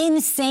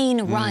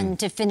insane run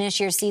to finish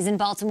your season,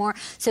 Baltimore.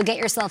 So get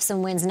yourself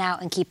some wins now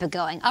and keep it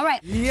going. All right,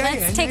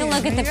 let's take a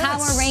look at the power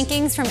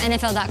rankings from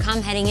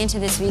NFL.com heading into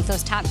this week.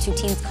 Those top 2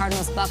 teams,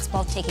 Cardinals, Bucks,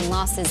 both taking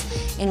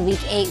losses in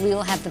Week 8. We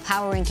will have the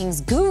power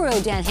rankings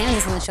guru, Dan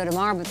Hansis, on the show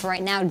tomorrow. But for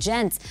right now,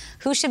 gents,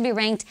 who should be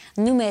ranked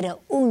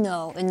numero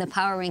uno in the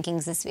power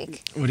rankings this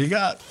week? What do you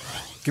got?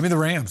 Give me the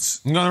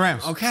Rams. You go the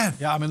Rams. Okay.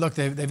 Yeah, I mean, look,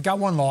 they've got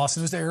one loss.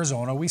 It was to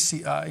Arizona. We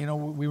see,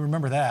 we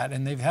remember that,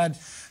 and they've had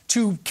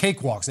 2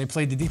 cakewalks. They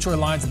played the Detroit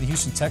Lions and the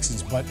Houston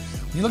Texans. But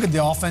when you look at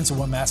the offense and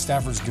what Matt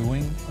Stafford's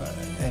doing,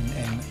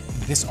 and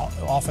this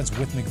offense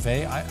with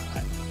McVay,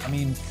 I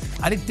mean,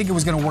 I didn't think it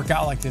was going to work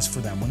out like this for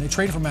them. When they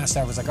traded for Matt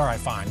Stafford, it's like, all right,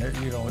 fine.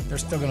 They're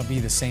still going to be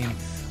the same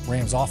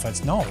Rams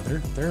offense. No,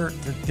 they're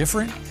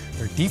different.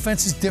 Their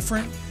defense is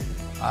different.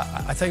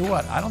 I tell you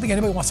what, I don't think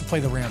anybody wants to play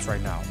the Rams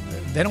right now.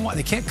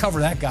 They can't cover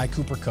that guy,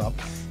 Cooper Kupp.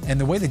 And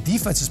the way the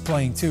defense is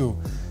playing, too,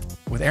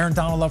 with Aaron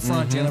Donald up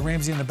front, Jalen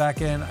Ramsey in the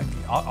back end,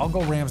 I'll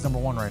go Rams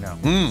 #1 right now.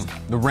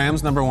 The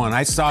Rams #1.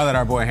 I saw that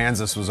our boy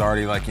Hansis was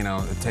already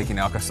taking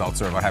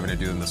Alka-Seltzer about having to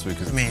do them this week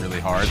because it's really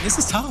hard. This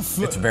is tough.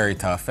 It's very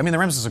tough. I mean, the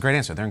Rams is a great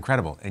answer. They're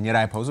incredible. And yet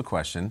I pose a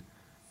question.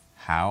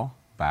 How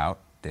about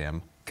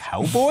them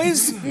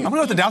Cowboys? I'm going to go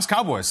with the Dallas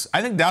Cowboys.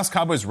 I think Dallas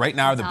Cowboys right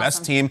now are the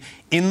best team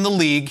in the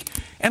league.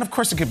 And, of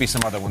course, it could be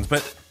some other ones.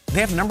 But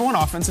they have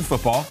 #1 offense in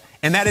football.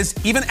 And that is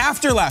even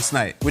after last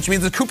night, which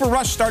means that Cooper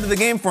Rush started the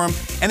game for him,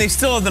 and they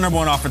still have the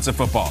 #1 offense in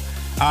football.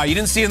 You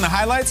didn't see it in the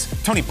highlights.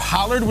 Tony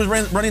Pollard was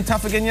running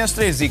tough again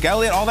yesterday. Zeke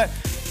Elliott, all that.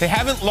 They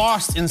haven't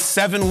lost in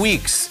 7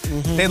 weeks.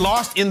 They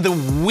lost in the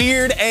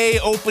weird A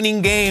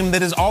opening game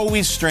that is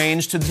always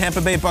strange to the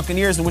Tampa Bay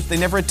Buccaneers, in which they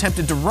never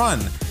attempted to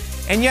run.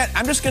 And yet,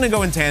 I'm just going to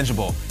go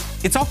intangible.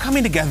 It's all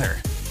coming together.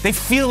 They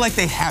feel like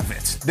they have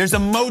it. There's a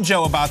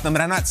mojo about them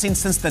that I've not seen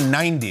since the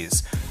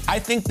 90s. I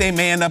think they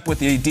may end up with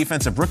the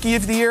Defensive Rookie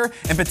of the Year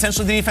and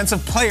potentially the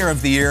Defensive Player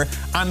of the Year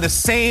on the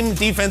same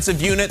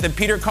defensive unit that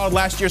Peter called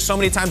last year so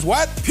many times.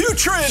 What?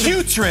 Putrid.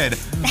 Putrid.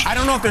 I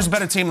don't know if there's a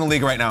better team in the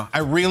league right now. I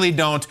really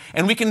don't.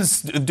 And we can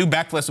do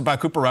backflips about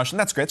Cooper Rush, and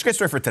that's great. It's a great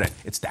story for today.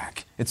 It's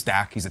Dak. It's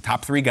Dak. He's a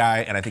top 3 guy,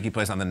 and I think he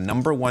plays on the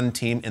 #1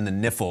 team in the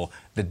NIFL,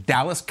 the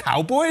Dallas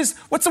Cowboys.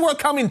 What's the world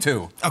coming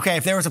to? Okay,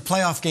 if there was a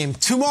playoff game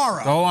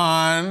tomorrow. Go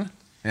on.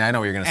 Yeah, I know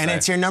what you're going to say. And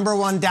it's your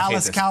 #1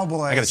 Dallas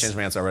Cowboys. I got to change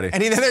my answer already.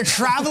 And either they're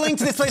traveling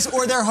to this place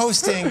or they're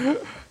hosting.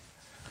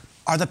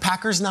 Are the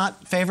Packers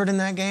not favored in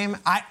that game?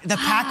 The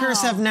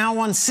Packers have now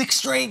won 6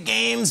 straight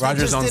games.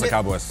 Rodgers owns the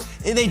Cowboys.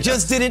 They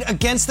just did it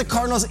against the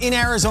Cardinals in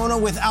Arizona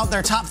without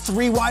their top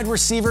 3 wide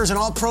receivers, an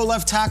all-pro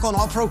left tackle, an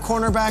all-pro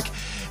cornerback,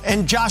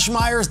 and Josh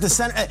Myers, the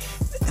center.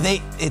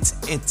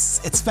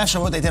 It's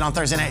special what they did on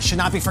Thursday night. It should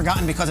not be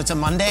forgotten because it's a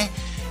Monday.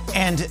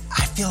 And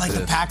I feel like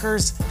the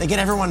Packers, they get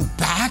everyone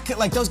back.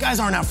 Like, those guys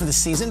aren't out for the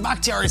season.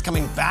 Bakhtiari's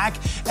coming back.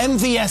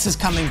 MVS is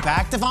coming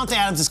back. Devontae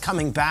Adams is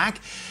coming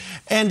back.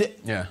 And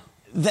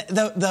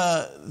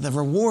the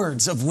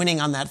rewards of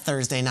winning on that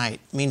Thursday night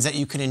means that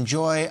you can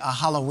enjoy a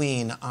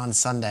Halloween on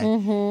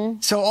Sunday.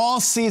 So all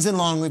season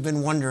long, we've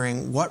been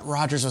wondering what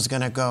Rodgers was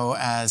going to go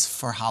as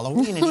for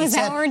Halloween. And Is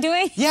that what we're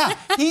doing? Yeah,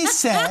 he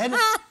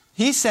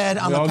said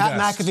on the Pat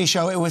McAfee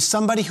show, it was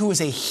somebody who is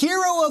a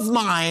hero of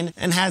mine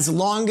and has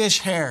longish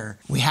hair.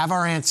 We have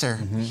our answer.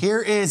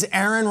 Here is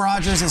Aaron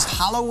Rodgers'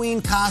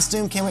 Halloween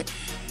costume. Can't wait.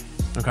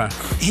 Okay.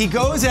 He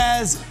goes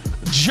as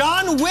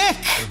John Wick.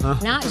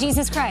 Not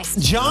Jesus Christ.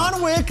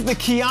 John Wick, the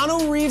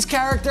Keanu Reeves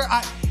character.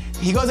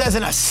 He goes as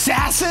an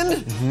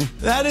assassin.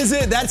 That is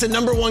it. That's a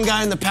 #1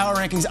 guy in the power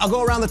rankings. I'll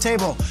go around the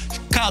table.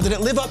 Kyle, did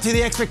it live up to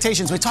the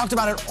expectations? We talked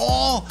about it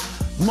all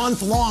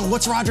month long.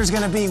 What's Rodgers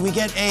going to be? We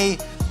get a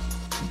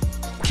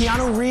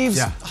Keanu Reeves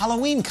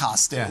Halloween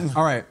costume. Yeah.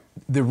 All right.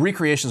 The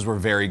recreations were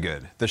very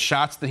good. The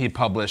shots that he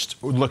published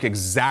would look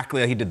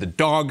exactly like he did the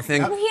dog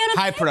thing.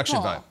 High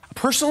production value.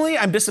 Personally,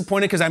 I'm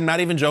disappointed because I'm not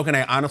even joking.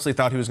 I honestly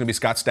thought he was going to be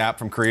Scott Stapp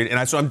from Creed,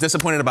 and so I'm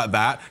disappointed about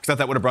that because I thought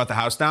that would have brought the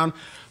house down.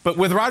 But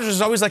with Rodgers,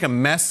 there's always like a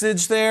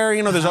message there.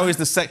 You know, there's always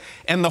the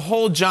and the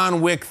whole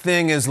John Wick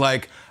thing is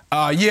like,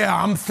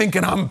 I'm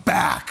thinking I'm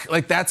back.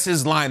 Like, that's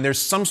his line.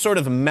 There's some sort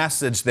of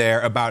message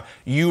there about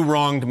you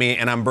wronged me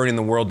and I'm burning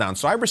the world down.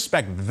 So I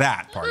respect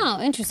that part.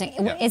 Oh, interesting.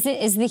 Yeah.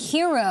 Is the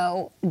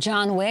hero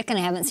John Wick, and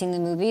I haven't seen the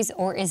movies,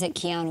 or is it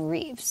Keanu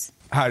Reeves?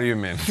 How do you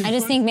mean? I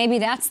just think maybe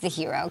that's the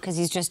hero because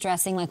he's just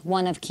dressing like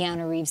one of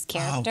Keanu Reeves'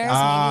 characters. Maybe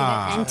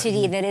the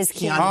entity that is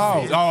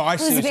Keanu Reeves. I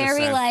see. Who's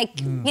very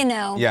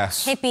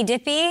hippy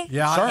dippy.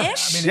 Yeah, sure. I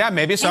mean,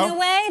 maybe so. In a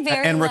way,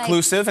 very and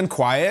reclusive and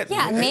quiet.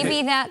 Yeah,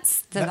 maybe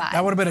that's the vibe.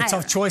 That would have been a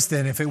tough choice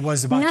then if it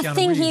was about Keanu Reeves.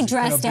 Nothing he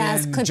dressed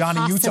as could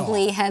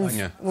possibly have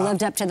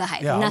lived up to the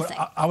hype. Yeah, Nothing.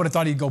 I would have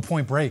thought he'd go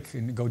Point Break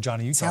and go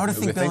Johnny Utah. I would have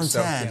think Bill and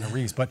Ted. Keanu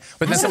Reeves, but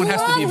then someone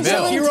has to be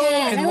Bill. Hero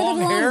and long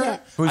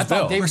hair. Who's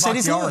Bill?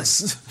 Mercedes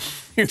Lewis.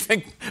 You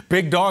think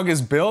Big Dog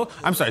is Bill?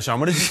 I'm sorry, Sean,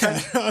 what did you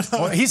say?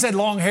 Well, he said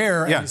long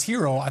hair as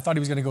hero. I thought he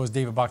was going to go as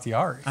David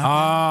Bakhtiari.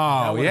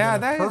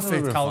 That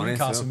perfect Halloween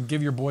costume.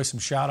 Give your boy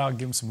some shout out,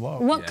 give him some love.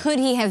 What could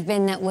he have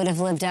been that would have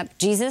lived up?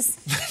 Jesus?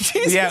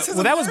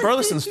 That was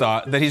Burleson's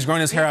thought, that he's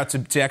growing his hair out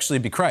to actually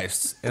be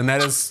Christ. And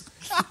that is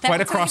quite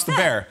across the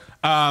bear.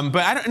 But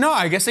I don't know.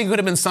 I guess it could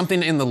have been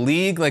something in the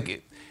league,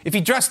 like if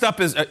he dressed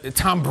up as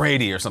Tom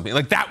Brady or something,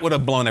 like that would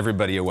have blown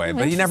everybody away.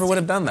 But he never would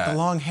have done that. The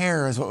long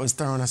hair is what was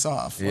throwing us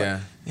off. So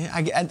now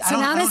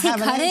does he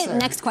cut it?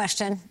 Next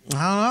question.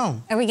 I don't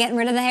know. Are we getting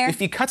rid of the hair? If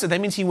he cuts it, that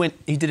means he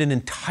did it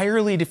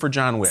entirely for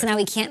John Wick. So now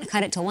he can't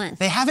cut it to when?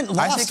 They haven't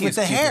lost with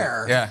the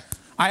hair. Yeah.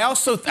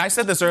 I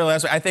said this earlier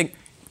last week. I think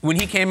when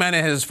he came in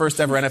his first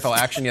ever NFL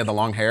action, he had the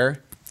long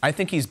hair. I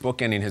think he's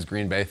bookending his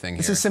Green Bay thing here.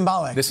 This is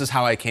symbolic. This is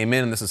how I came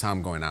in, and this is how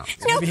I'm going out.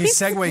 Maybe he's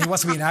segueing. He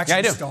wants to be an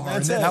action star.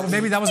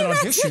 Maybe that was an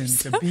audition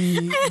to be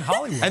in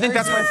Hollywood. I think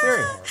that's my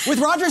theory. With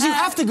Rodgers, you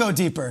have to go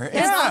deeper.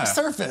 It's not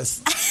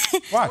surface.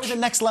 Watch. The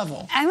next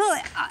level.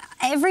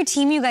 Every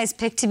team you guys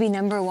picked to be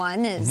number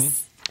one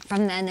is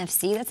from the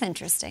NFC. That's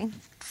interesting.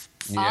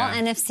 Yeah. All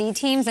NFC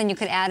teams, and you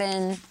could add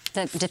in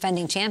the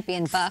defending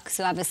champion Bucs,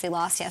 who obviously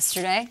lost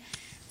yesterday.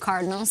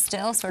 Cardinals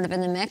still sort of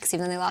in the mix,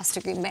 even though they lost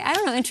to Green Bay. I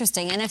don't know.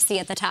 Interesting. NFC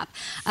at the top.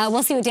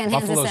 We'll see what Dan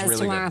Hanzus says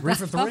really tomorrow.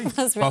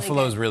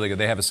 Buffalo's really good.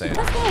 They have a say. That's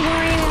a little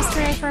worrying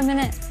yesterday for a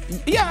minute.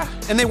 Yeah,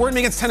 and they weren't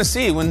against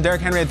Tennessee when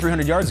Derrick Henry had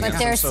 300 yards But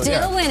against they're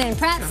them. still winning.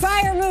 Pratt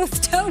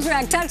Fryermuth toe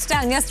drag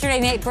touchdown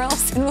yesterday. Nate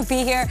Burleson will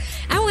be here.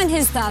 I want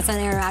his thoughts on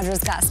Aaron Rodgers'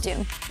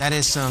 costume. That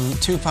is some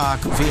Tupac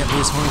via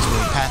Bruce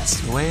Hornsby.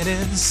 Pat's the way it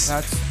is.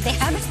 They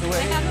have it.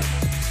 They have it.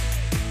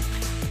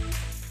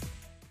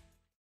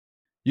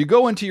 You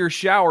go into your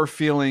shower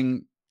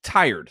feeling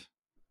tired,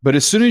 but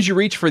as soon as you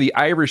reach for the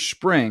Irish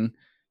Spring,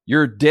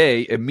 your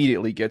day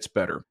immediately gets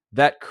better.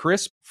 That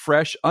crisp,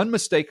 fresh,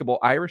 unmistakable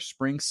Irish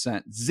Spring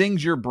scent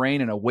zings your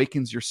brain and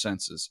awakens your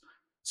senses.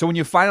 So when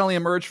you finally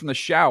emerge from the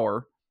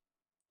shower,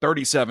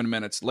 37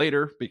 minutes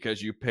later,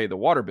 because you pay the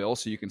water bill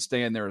so you can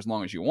stay in there as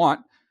long as you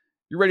want,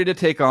 you're ready to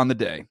take on the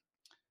day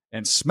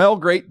and smell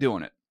great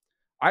doing it.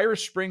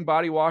 Irish Spring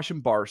Body Wash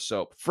and Bar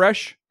Soap.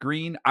 Fresh,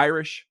 green,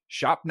 Irish.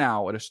 Shop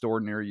now at a store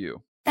near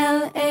you.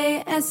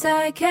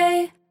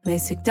 LASIK,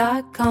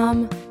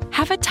 LASIK.com.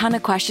 Have a ton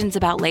of questions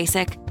about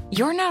LASIK?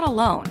 You're not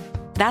alone.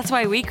 That's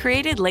why we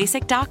created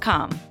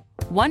LASIK.com.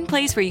 One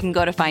place where you can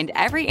go to find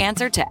every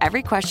answer to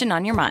every question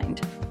on your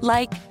mind.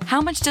 Like, how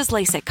much does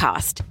LASIK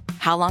cost?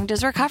 How long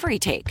does recovery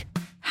take?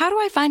 How do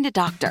I find a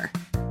doctor?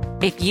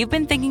 If you've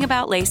been thinking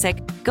about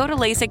LASIK, go to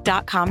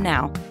LASIK.com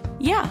now.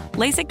 Yeah,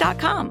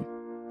 LASIK.com.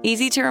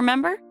 Easy to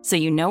remember, so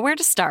you know where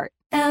to start.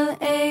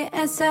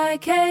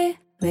 LASIK,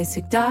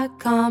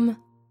 LASIK.com.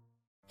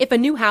 If a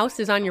new house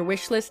is on your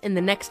wish list in the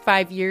next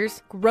 5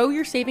 years, grow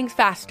your savings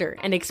faster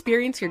and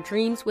experience your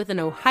dreams with an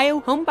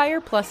Ohio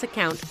Homebuyer Plus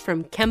account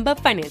from Kemba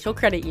Financial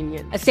Credit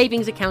Union. A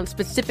savings account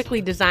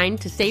specifically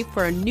designed to save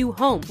for a new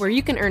home, where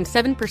you can earn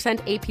 7%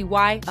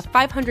 APY,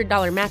 a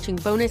 $500 matching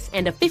bonus,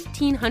 and a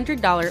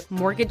 $1,500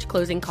 mortgage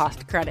closing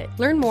cost credit.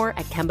 Learn more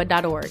at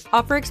Kemba.org.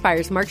 Offer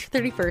expires March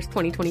 31st,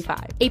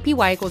 2025.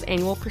 APY equals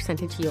annual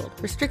percentage yield.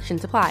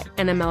 Restrictions apply.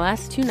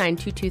 NMLS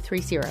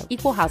 292230.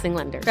 Equal housing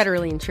lender.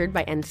 Federally insured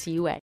by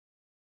NCUA.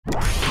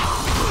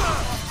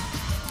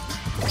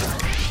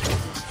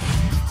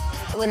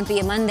 It wouldn't be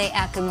a Monday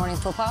at Good Morning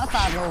Football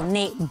without little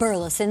Nate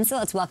Burleson. So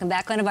let's welcome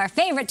back one of our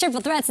favorite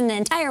triple threats in the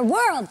entire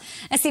world,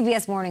 a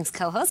CBS Mornings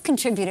co-host,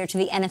 contributor to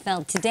the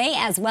NFL Today,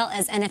 as well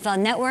as NFL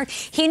Network.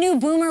 He knew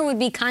Boomer would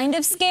be kind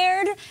of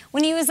scared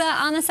when he was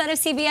on the set of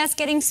CBS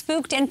getting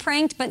spooked and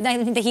pranked, but I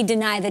think that he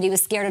denied that he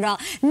was scared at all.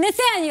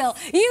 Nathaniel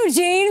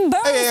Eugene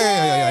Burleson.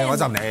 Hey,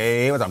 what's up,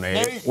 Nate? What's up,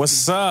 Nate?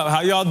 What's up?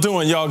 How y'all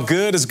doing? Y'all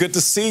good? It's good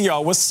to see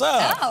y'all. What's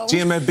up? Oh.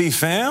 GMFB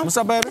fam? What's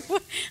up, baby?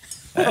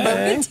 What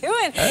are you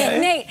doing? Hey.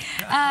 Nate,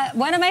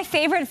 one of my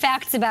favorite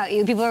facts about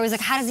you, people are always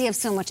like, how does he have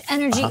so much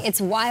energy?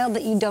 It's wild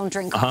that you don't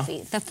drink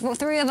coffee. The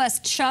three of us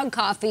chug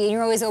coffee, and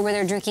you're always over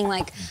there drinking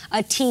like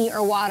a tea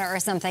or water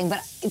or something.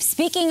 But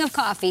speaking of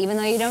coffee, even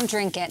though you don't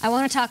drink it, I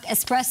want to talk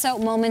espresso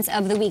moments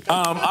of the week.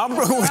 I'm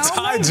with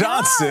Ty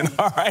Johnson,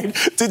 all right?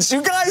 Did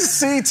you guys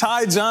see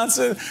Ty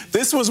Johnson?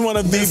 This was one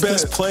of the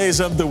best plays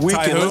of the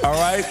weekend, all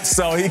right?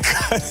 So he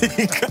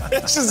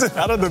catches it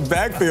out of the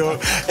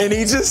backfield, and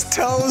he just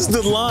toes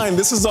the line.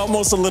 This is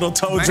almost a little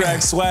toe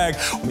drag swag.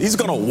 He's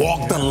going to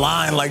walk the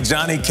line like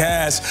Johnny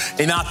Cash.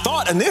 And I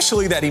thought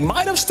initially that he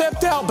might have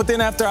stepped out, but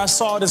then after I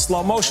saw it in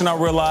slow motion, I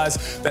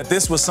realized that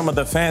this was some of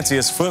the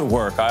fanciest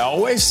footwork. I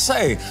always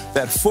say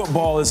that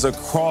football is a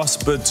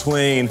cross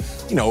between,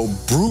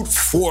 brute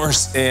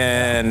force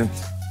and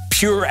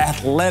pure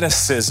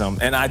athleticism.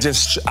 And I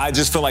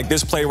just feel like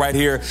this play right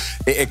here,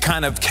 it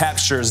kind of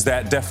captures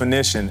that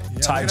definition. Yeah,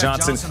 Ty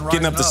Johnson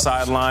getting up the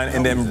sideline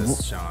and then...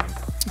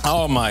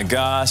 Oh, my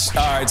gosh.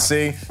 All right,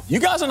 see, you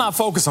guys are not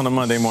focused on a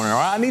Monday morning, all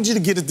right? I need you to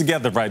get it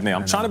together right now.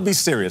 I'm trying to be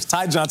serious.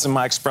 Ty Johnson,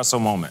 my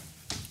espresso moment.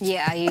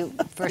 Yeah, you,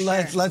 for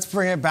sure. Let's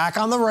bring it back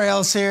on the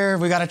rails here.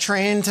 We got a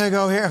train to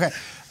go here. Okay.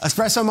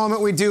 Espresso moment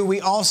we do.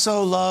 We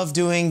also love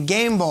doing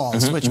game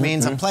balls, which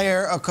means a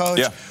player, a coach,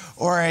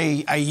 or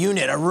a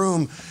unit, a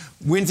room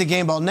wins a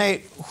game ball.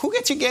 Nate, who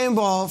gets your game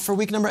ball for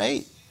week number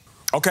 8?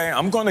 Okay,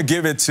 I'm going to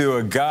give it to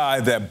a guy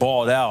that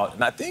balled out,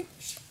 and I think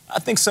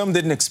some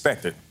didn't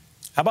expect it.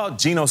 How about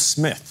Geno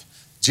Smith?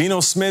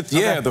 Geno Smith,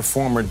 the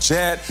former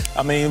Jet.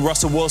 I mean,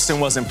 Russell Wilson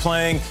wasn't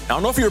playing. I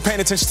don't know if you were paying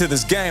attention to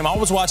this game. I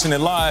was watching it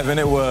live, and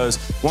it was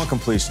one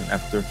completion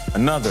after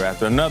another,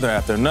 after another,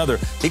 after another.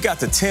 He got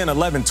to 10,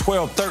 11,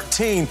 12,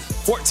 13,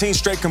 14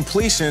 straight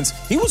completions.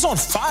 He was on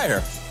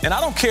fire. And I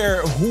don't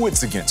care who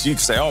it's against. You can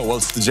say, oh, well,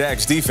 it's the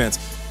Jags defense.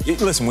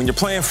 Listen, when you're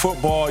playing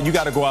football, you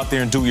got to go out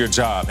there and do your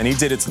job. And he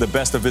did it to the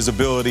best of his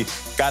ability,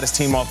 got his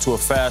team off to a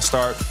fast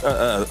start.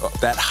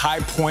 That high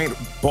point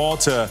ball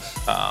to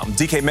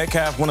DK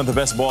Metcalf, one of the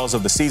best balls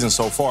of the season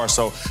so far.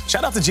 So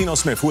shout out to Geno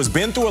Smith, who has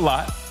been through a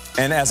lot.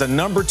 And as a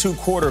number 2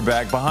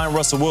 quarterback behind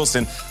Russell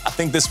Wilson, I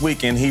think this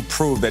weekend he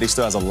proved that he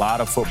still has a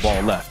lot of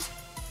football left.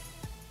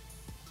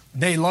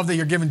 They love that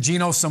you're giving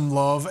Geno some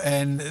love,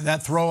 and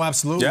that throw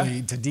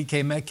absolutely to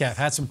DK Metcalf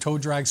had some toe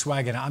drag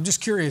swag in it. I'm just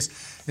curious,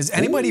 does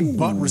anybody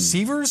but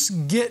receivers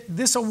get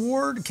this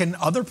award? Can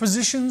other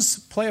positions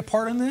play a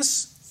part in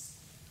this?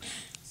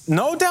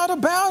 No doubt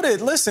about it.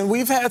 Listen,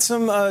 we've had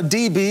some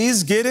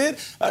DBs get it.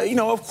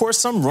 Of course,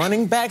 some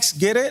running backs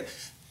get it.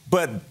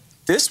 But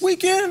this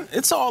weekend,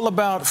 it's all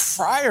about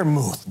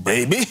Freiermuth,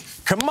 baby.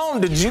 Come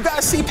on, did you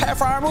guys see Pat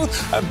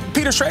Freiermuth?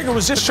 Peter Schrager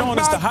was just showing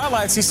us the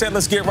highlights. He said,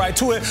 let's get right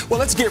to it. Well,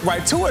 let's get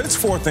right to it. It's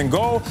 4th and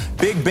goal.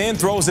 Big Ben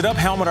throws it up,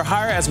 helmet or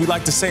higher, as we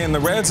like to say in the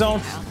red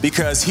zone,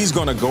 because he's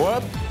going to go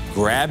up,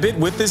 grab it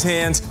with his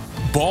hands.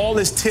 Ball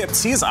is tipped.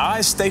 See his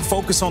eyes stay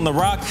focused on the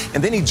rock,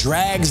 and then he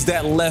drags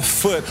that left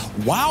foot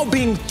while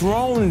being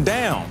thrown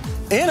down.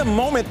 In a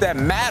moment that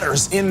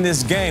matters in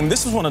this game,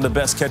 this is one of the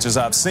best catches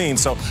I've seen.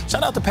 So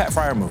shout out to Pat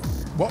Freiermuth.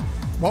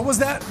 What was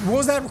that? What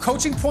was that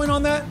coaching point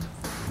on that?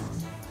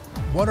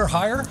 What or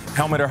higher?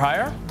 Helmet or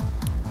higher?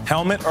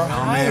 Helmet or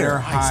higher.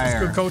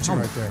 That's good coaching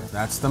right there.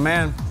 That's the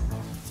man.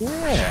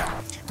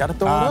 Yeah. Got to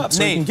throw it up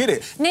so you can get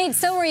it. Nate,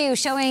 so were you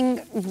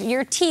showing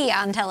your tea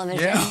on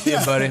television?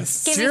 Yeah, buddy.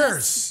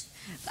 Cheers.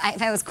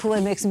 If I was cool,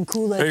 I'd make some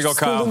cool, there you go,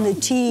 Kyle. spilling the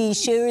tea,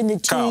 sharing the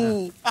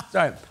tea.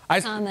 Sorry.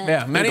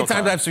 Many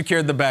times I've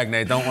secured the bag,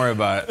 Nate. Don't worry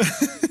about it.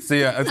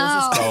 See ya. Let's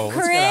just go.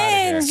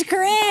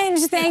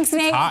 Cringe. Thanks,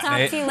 Nate. We'll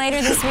talk to you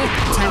later this week.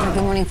 Time for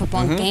Good Morning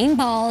Football Game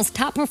Balls.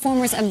 Top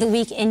performers of the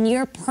week, in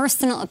your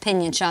personal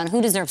opinion, Sean.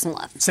 Who deserves some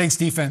love? Saints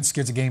defense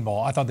gets a game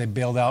ball. I thought they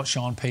bailed out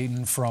Sean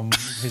Payton from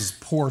his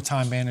poor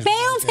time management.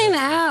 Bailed him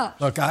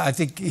out. Look, I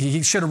think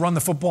he should have run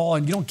the football,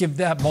 and you don't give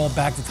that ball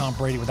back to Tom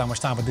Brady with that much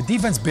time. But the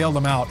defense bailed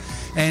him out,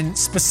 and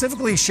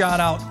specifically shout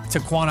out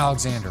to Quan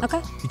Alexander.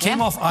 Okay. He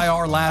came off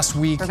IR last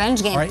week.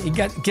 Revenge game. Right? He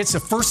gets the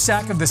first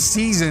sack of the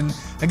season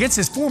against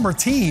his former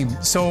team.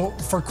 So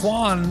for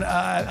Quan,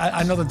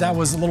 I know that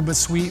was a little bit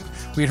sweet.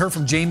 We had heard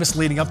from Jameis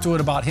leading up to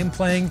it about him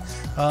playing.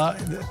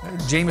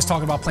 Jameis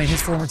talking about playing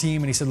his former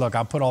team, and he said, look,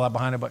 I'll put all that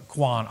behind it. But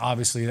Quan,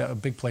 obviously, a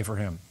big play for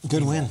him.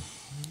 Good win.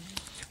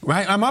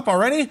 Right, I'm up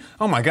already?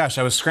 Oh my gosh,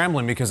 I was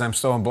scrambling because I'm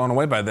so blown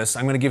away by this.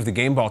 I'm going to give the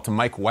game ball to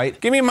Mike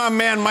White. Give me my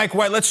man, Mike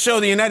White. Let's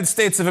show the United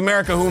States of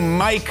America who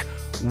Mike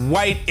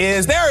White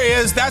is. There he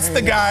is. That's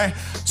the guy.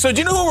 So do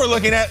you know who we're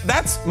looking at?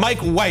 That's Mike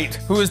White,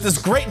 who is this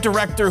great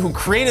director who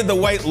created The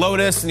White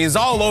Lotus, and he's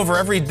all over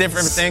every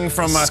different thing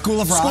from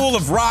School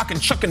of Rock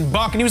and Chuck and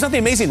Buck, and he was on The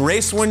Amazing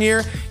Race one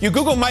year. You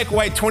Google Mike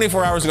White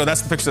 24 hours ago,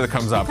 that's the picture that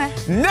comes up. Okay.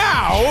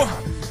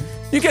 Now,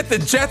 you get the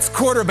Jets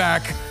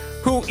quarterback,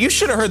 who you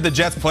should have heard the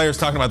Jets players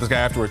talking about this guy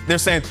afterwards. They're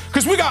saying,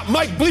 because we got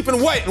Mike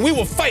bleeping White, and we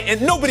will fight, and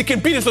nobody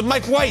can beat us with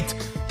Mike White.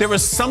 There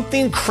was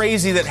something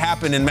crazy that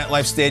happened in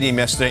MetLife Stadium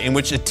yesterday in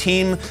which a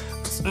team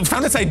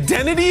found its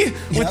identity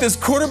with this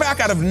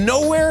quarterback out of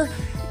nowhere.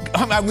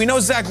 We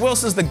know Zach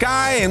Wilson's the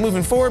guy and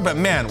moving forward, but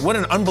man, what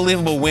an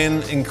unbelievable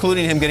win,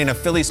 including him getting a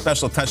Philly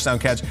special touchdown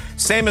catch.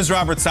 Same as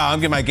Robert Saleh. I'm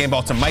giving my game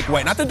ball to Mike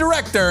White, not the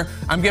director.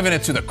 I'm giving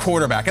it to the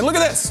quarterback. And look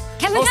at this.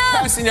 Most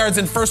passing yards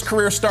in first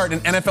career start in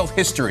NFL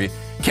history.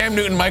 Cam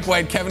Newton, Mike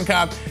White, Kevin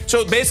Cobb.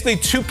 So basically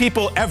 2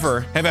 people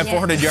ever have had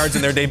 400 yards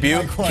in their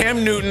debut.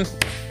 Cam Newton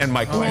and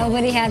Mike White.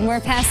 Nobody had more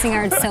passing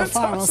yards so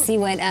far. Awesome. We'll see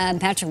what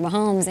Patrick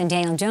Mahomes and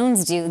Daniel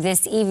Jones do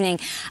this evening.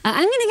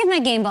 I'm going to give my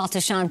game ball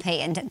to Sean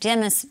Payton.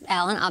 Dennis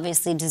Allen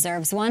obviously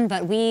deserves one,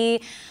 but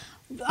we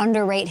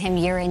underrate him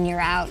year in, year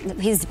out.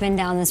 He's been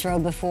down this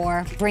road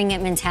before. Bring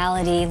it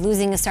mentality,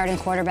 losing a starting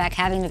quarterback,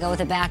 having to go with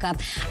a backup.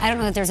 I don't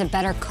know that there's a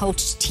better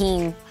coached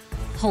team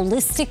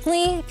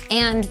holistically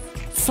and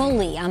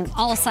fully on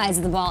all sides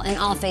of the ball in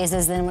all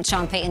phases than what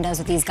Sean Payton does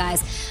with these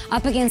guys.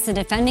 Up against the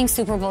defending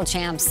Super Bowl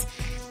champs.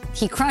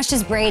 He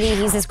crushes Brady.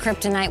 He's his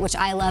kryptonite, which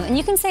I love. And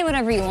you can say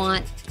whatever you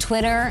want,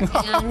 Twitter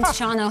and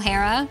Sean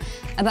O'Hara,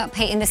 about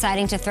Peyton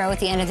deciding to throw at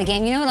the end of the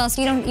game. You know what else?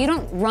 You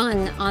don't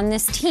run on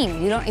this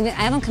team. You don't. Even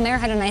Alvin Kamara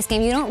had a nice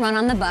game. You don't run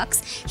on the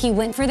Bucs. He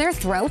went for their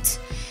throat.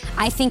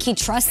 I think he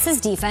trusts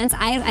his defense.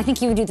 I think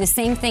he would do the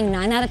same thing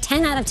 9 out of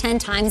 10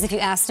 times if you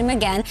asked him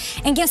again.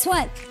 And guess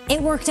what? It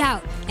worked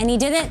out. And he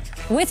did it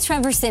with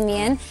Trevor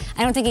Siemian.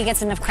 I don't think he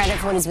gets enough credit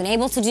for what he's been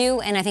able to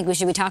do, and I think we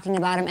should be talking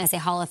about him as a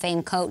Hall of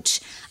Fame coach.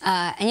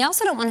 And you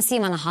also don't want to see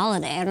him on a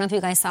holiday. I don't know if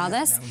you guys saw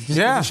this.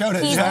 Yeah. Showed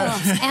it. He's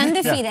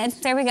undefeated.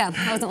 There we go.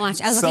 I wasn't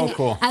watching.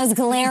 I was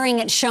glaring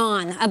at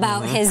Sean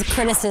about his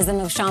criticism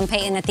of Sean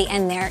Payton at the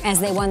end there as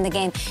they won the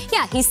game.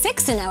 Yeah, he's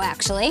 6-0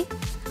 actually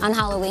on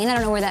Halloween. I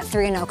don't know where that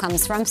 3-0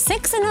 comes from.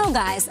 6-0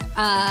 guys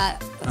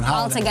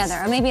all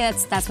together. Or maybe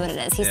that's what it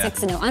is. He's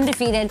 6-0,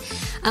 undefeated.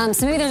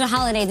 So maybe there's a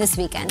holiday this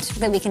weekend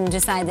that we can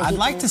decide that I'd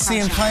like to see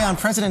him play on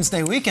President's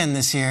Day weekend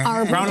this year.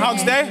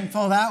 Groundhog's Day?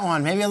 Pull that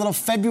one. Maybe a little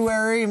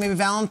February, maybe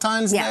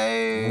Valentine's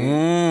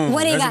Day.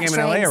 What do you got, There's a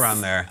game in LA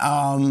around there.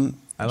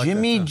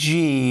 Jimmy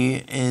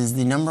G is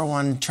the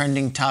 #1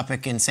 trending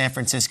topic in San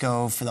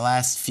Francisco for the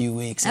last few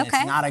weeks, and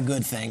it's not a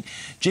good thing.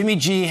 Jimmy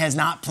G has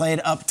not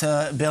played up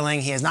to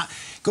billing. He has not.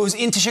 Goes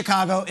into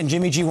Chicago, and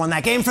Jimmy G won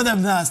that game for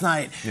them last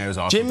night. Yeah, it was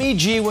awesome. Jimmy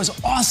G was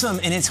awesome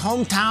in his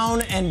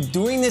hometown, and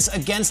doing this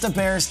against a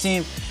Bears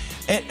team,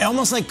 it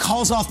almost like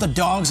calls off the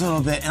dogs a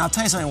little bit. And I'll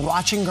tell you something,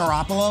 watching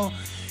Garoppolo,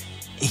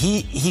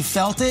 he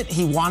felt it,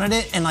 he wanted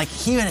it, and like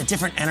he had a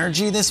different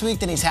energy this week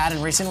than he's had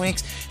in recent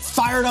weeks.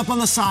 Fired up on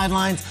the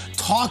sidelines,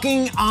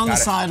 talking on the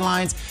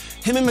sidelines.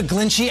 Him and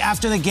McGlinchey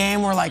after the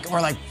game were like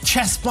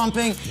chest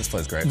bumping. This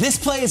play's great. This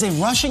play is a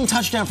rushing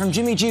touchdown from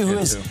Jimmy G, who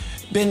has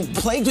been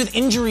plagued with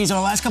injuries over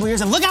the last couple of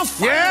years. And look how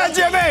far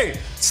Jimmy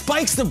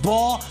spikes the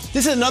ball.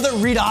 This is another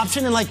read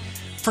option, and like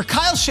for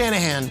Kyle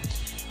Shanahan,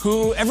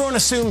 who everyone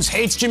assumes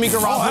hates Jimmy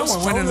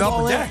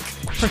Garoppolo.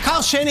 For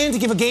Kyle Shanahan to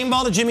give a game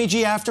ball to Jimmy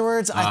G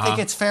afterwards, I think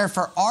it's fair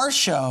for our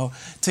show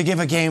to give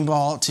a game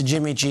ball to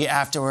Jimmy G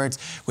afterwards.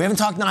 We haven't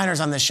talked Niners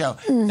on this show.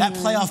 That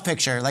playoff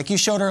picture, like you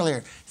showed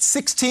earlier,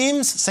 6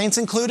 teams, Saints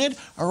included,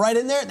 are right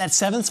in there. That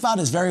 7th spot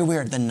is very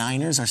weird. The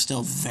Niners are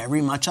still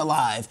very much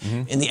alive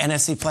in the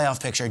NFC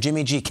playoff picture.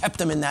 Jimmy G kept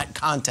them in that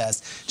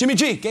contest. Jimmy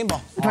G, game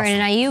ball.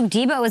 Brandon Ayuk,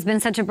 Debo has been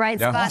such a bright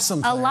spot.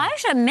 Awesome player.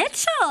 Elijah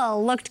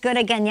Mitchell looked good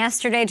again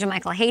yesterday.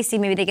 JaMychal Hasty,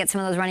 maybe they get some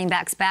of those running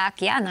backs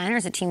back. Yeah,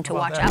 Niners a team to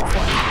watch out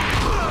for.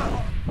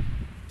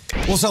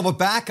 Well, so we're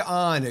back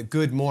on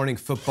Good Morning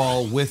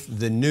Football with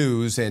the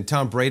news, and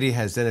Tom Brady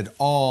has done it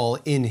all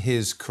in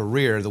his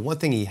career. The one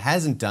thing he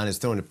hasn't done is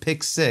thrown a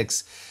pick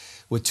 6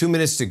 with 2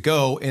 minutes to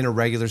go in a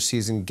regular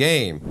season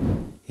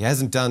game. He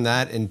hasn't done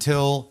that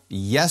until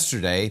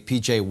yesterday.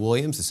 P.J.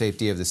 Williams, the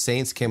safety of the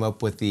Saints, came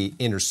up with the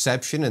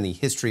interception and the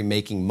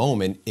history-making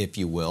moment, if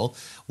you will.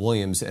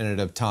 Williams ended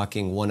up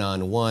talking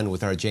one-on-one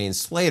with our Jane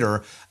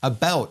Slater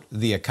about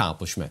the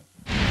accomplishment.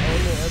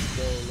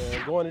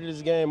 Going into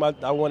this game,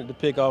 I wanted to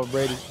pick off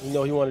Brady. You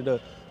know, he one of the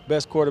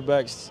best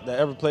quarterbacks that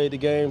ever played the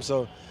game.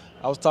 So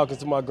I was talking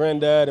to my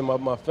granddad and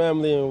my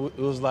family, and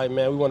it was like,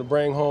 man, we want to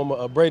bring home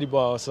a Brady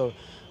ball. So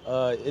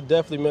it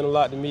definitely meant a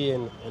lot to me.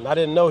 And I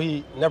didn't know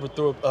he never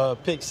threw a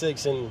pick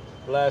 6 in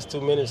the last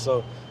 2 minutes.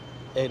 So,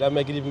 hey, that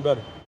make it even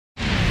better.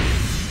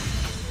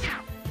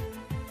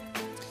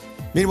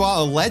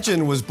 Meanwhile, a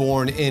legend was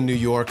born in New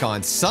York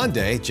on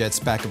Sunday. Jets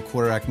backup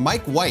quarterback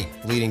Mike White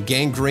leading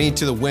Gang Green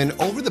to the win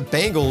over the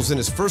Bengals in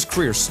his first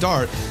career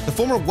start. The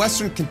former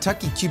Western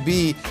Kentucky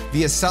QB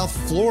via South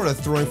Florida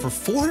throwing for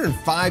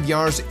 405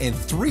 yards and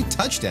 3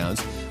 touchdowns.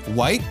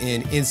 White,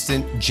 an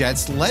instant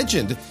Jets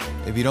legend.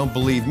 If you don't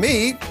believe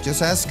me,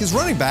 just ask his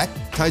running back,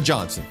 Ty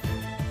Johnson.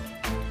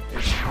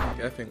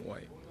 Effing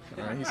White.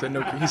 All right, he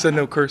said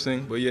no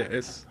cursing, but yeah,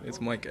 it's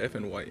Mike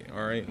effing White.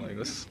 All right, like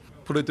let's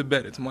put it to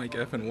bed. It's Mike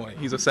effing White.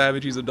 He's a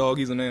savage. He's a dog.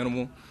 He's an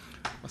animal.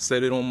 I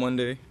said it on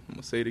Monday. I'm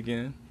gonna say it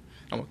again.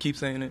 I'm gonna keep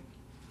saying it.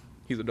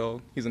 He's a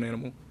dog. He's an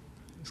animal.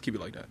 Let's keep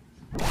it like that.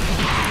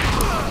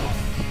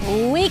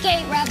 Week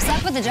 8 wraps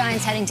up with the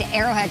Giants heading to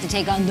Arrowhead to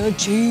take on the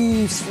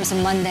Chiefs for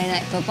some Monday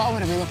Night Football.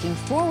 What are we looking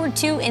forward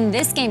to in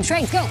this game?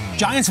 Shrek, go.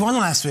 Giants won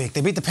last week.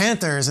 They beat the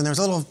Panthers, and there was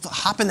a little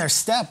hop in their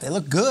step. They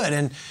look good,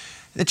 and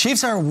the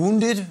Chiefs are a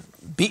wounded,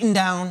 beaten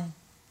down,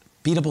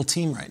 beatable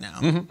team right now.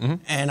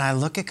 And I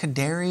look at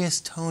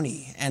Kadarius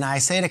Toney, and I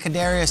say to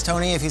Kadarius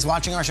Toney, if he's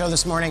watching our show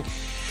this morning,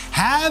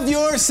 have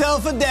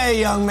yourself a day,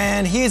 young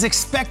man. He is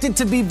expected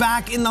to be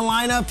back in the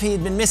lineup. He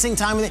had been missing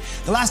time with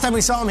it. The last time we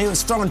saw him, he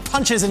was throwing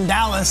punches in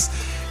Dallas.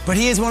 But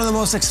he is one of the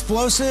most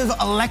explosive,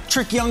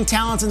 electric young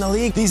talents in the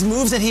league. These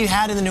moves that he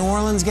had in the New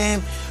Orleans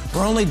game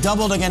were only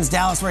doubled against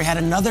Dallas, where he had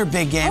another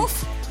big game.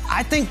 Oof.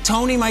 I think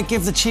Toney might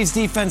give the Chiefs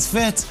defense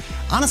fits.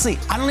 Honestly,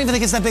 I don't even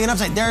think it's that big an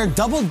upside. They're a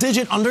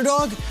double-digit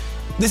underdog.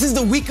 This is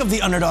the week of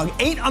the underdog.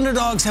 8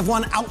 underdogs have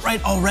won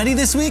outright already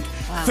this week.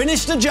 Wow.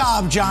 Finish the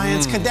job,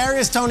 Giants.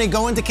 Kadarius Toney,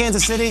 go into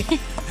Kansas City.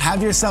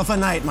 Have yourself a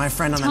night, my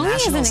friend, on the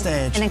national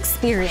stage. An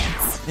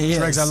experience.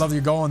 Dregs, I love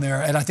you going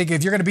there. And I think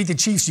if you're going to beat the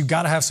Chiefs, you've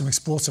got to have some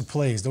explosive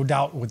plays. No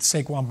doubt with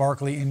Saquon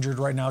Barkley injured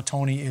right now,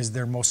 Toney is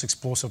their most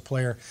explosive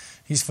player.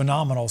 He's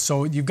phenomenal.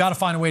 So you've got to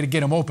find a way to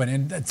get him open.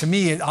 And to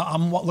me,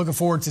 I'm looking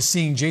forward to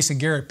seeing Jason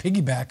Garrett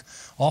piggyback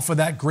off of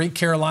that great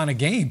Carolina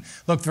game.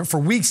 Look, for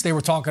weeks they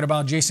were talking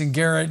about Jason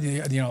Garrett,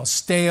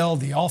 stale.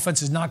 The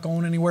offense is not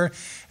going anywhere.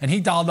 And he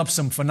dialed up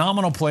some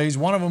phenomenal plays.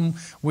 One of them,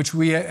 which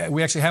we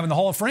actually have in the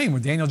Hall of Fame,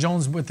 with Daniel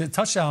Jones with the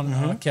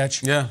touchdown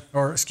catch. Yeah.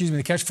 Or, excuse me,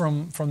 the catch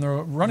from the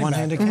running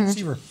back,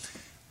 receiver.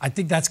 I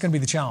think that's going to be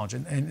the challenge.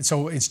 And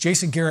so it's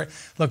Jason Garrett.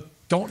 Look,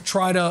 don't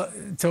try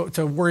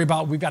to worry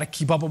about we've got to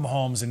keep up with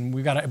Mahomes and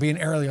we've got to be an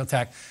aerial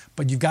attack,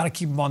 but you've got to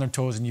keep them on their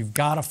toes and you've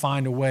got to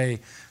find a way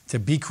to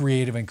be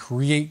creative and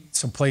create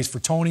some plays for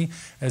Toney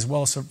as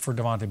well as for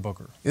Devontae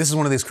Booker. This is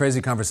one of these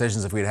crazy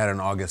conversations if we'd had it in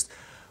August.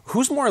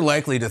 Who's more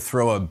likely to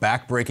throw a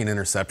back-breaking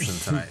interception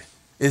tonight?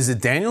 Is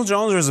it Daniel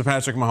Jones or is it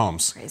Patrick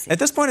Mahomes? Crazy. At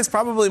this point, it's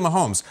probably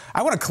Mahomes.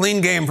 I want a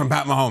clean game from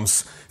Pat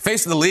Mahomes.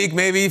 Face of the league,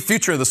 maybe,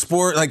 future of the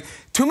sport. Like,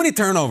 too many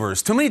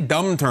turnovers, too many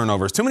dumb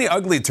turnovers, too many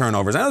ugly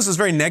turnovers. I know this is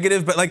very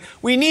negative, but,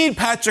 we need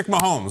Patrick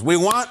Mahomes. We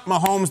want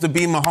Mahomes to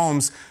be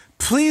Mahomes.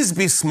 please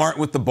be smart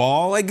with the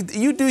ball. Like,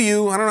 you do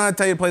you. I don't know how to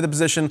tell you to play the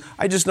position.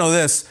 I just know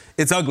this.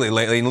 It's ugly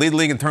lately and lead the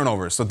league in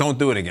turnovers, so don't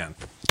do it again.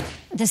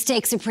 The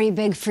stakes are pretty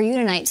big for you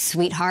tonight,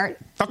 sweetheart.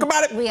 Talk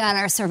about it. We got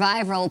our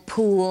survival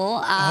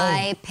pool.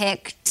 I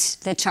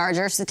picked the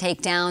Chargers to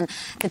take down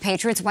the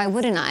Patriots. Why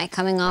wouldn't I?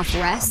 Coming off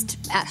rest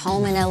at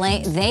home in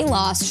L.A., they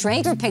lost.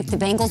 Schrager picked the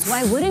Bengals.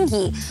 Why wouldn't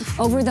he?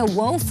 Over the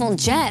woeful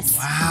Jets.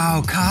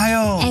 Wow,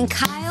 Kyle. And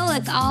Kyle,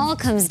 it all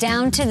comes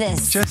down to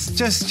this.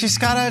 Just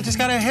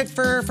gotta hit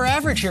for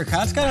average here,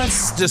 Kyle.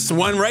 Just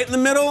one right in the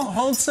middle.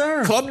 Hold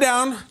serve. Club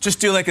down. Just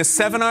do like a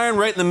 7-iron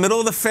right in the middle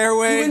of the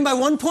fairway. You win by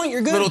 1 point,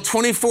 you're good. Little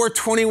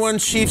 24-21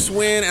 Chiefs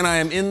win, and I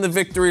am in the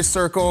victory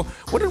circle.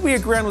 What did we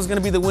agree on was going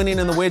to be the winning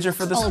and the wager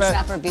for this Old bet?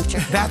 Trapper beef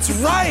jerky. That's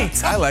right.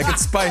 I like it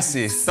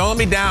spicy. Don't let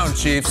me down,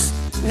 Chiefs.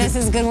 This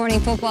is Good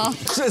Morning Football.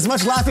 So as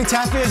much Laffy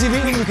Taffy as you've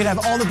eaten, you could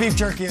have all the beef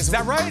jerky as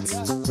well. Is that right?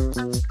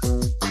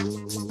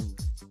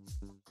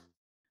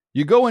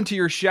 You go into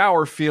your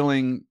shower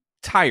feeling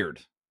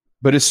tired,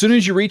 but as soon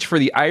as you reach for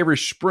the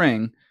Irish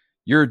Spring,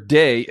 your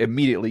day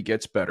immediately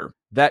gets better.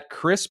 That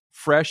crisp,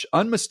 fresh,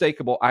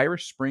 unmistakable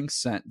Irish Spring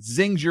scent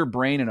zings your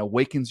brain and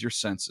awakens your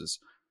senses.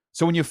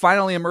 So when you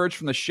finally emerge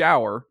from the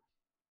shower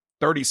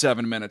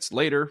 37 minutes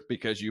later,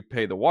 because you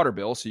pay the water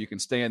bill so you can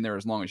stay in there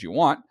as long as you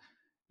want,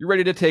 you're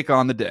ready to take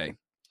on the day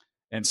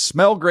and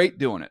smell great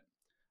doing it.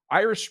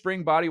 Irish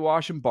Spring Body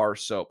Wash and Bar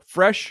Soap.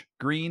 Fresh,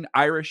 green,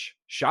 Irish.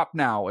 Shop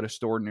now at a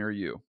store near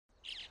you.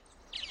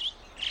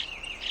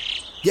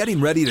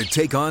 Getting ready to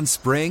take on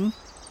spring?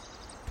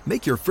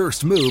 Make your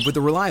first move with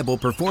the reliable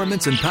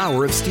performance and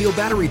power of Steel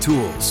battery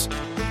tools.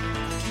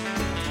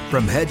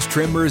 From hedge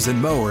trimmers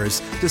and mowers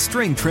to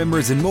string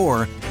trimmers and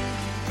more,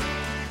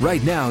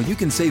 right now you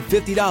can save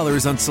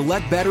 $50 on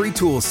select battery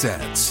tool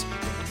sets.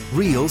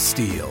 Real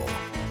Steel.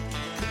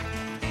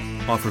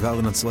 Offer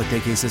valid on select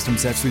AK system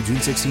sets through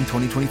June 16,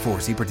 2024.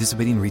 See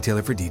participating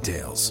retailer for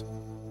details.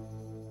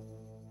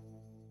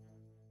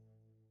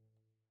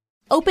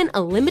 Open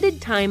a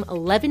limited-time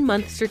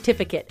 11-month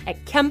certificate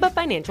at Kemba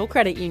Financial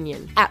Credit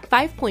Union. At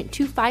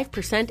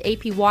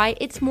 5.25% APY,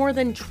 it's more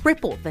than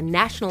triple the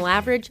national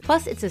average,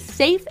 plus it's a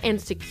safe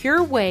and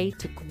secure way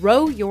to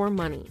grow your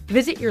money.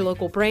 Visit your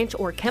local branch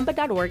or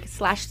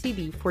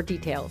kemba.org/cb for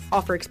details.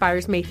 Offer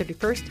expires May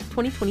 31st,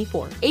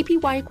 2024.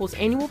 APY equals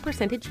annual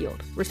percentage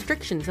yield.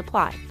 Restrictions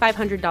apply.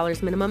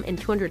 $500 minimum and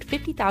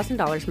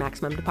 $250,000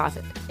 maximum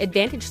deposit.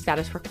 Advantage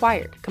status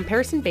required.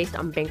 Comparison based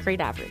on bank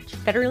rate average.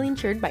 Federally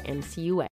insured by NCUA.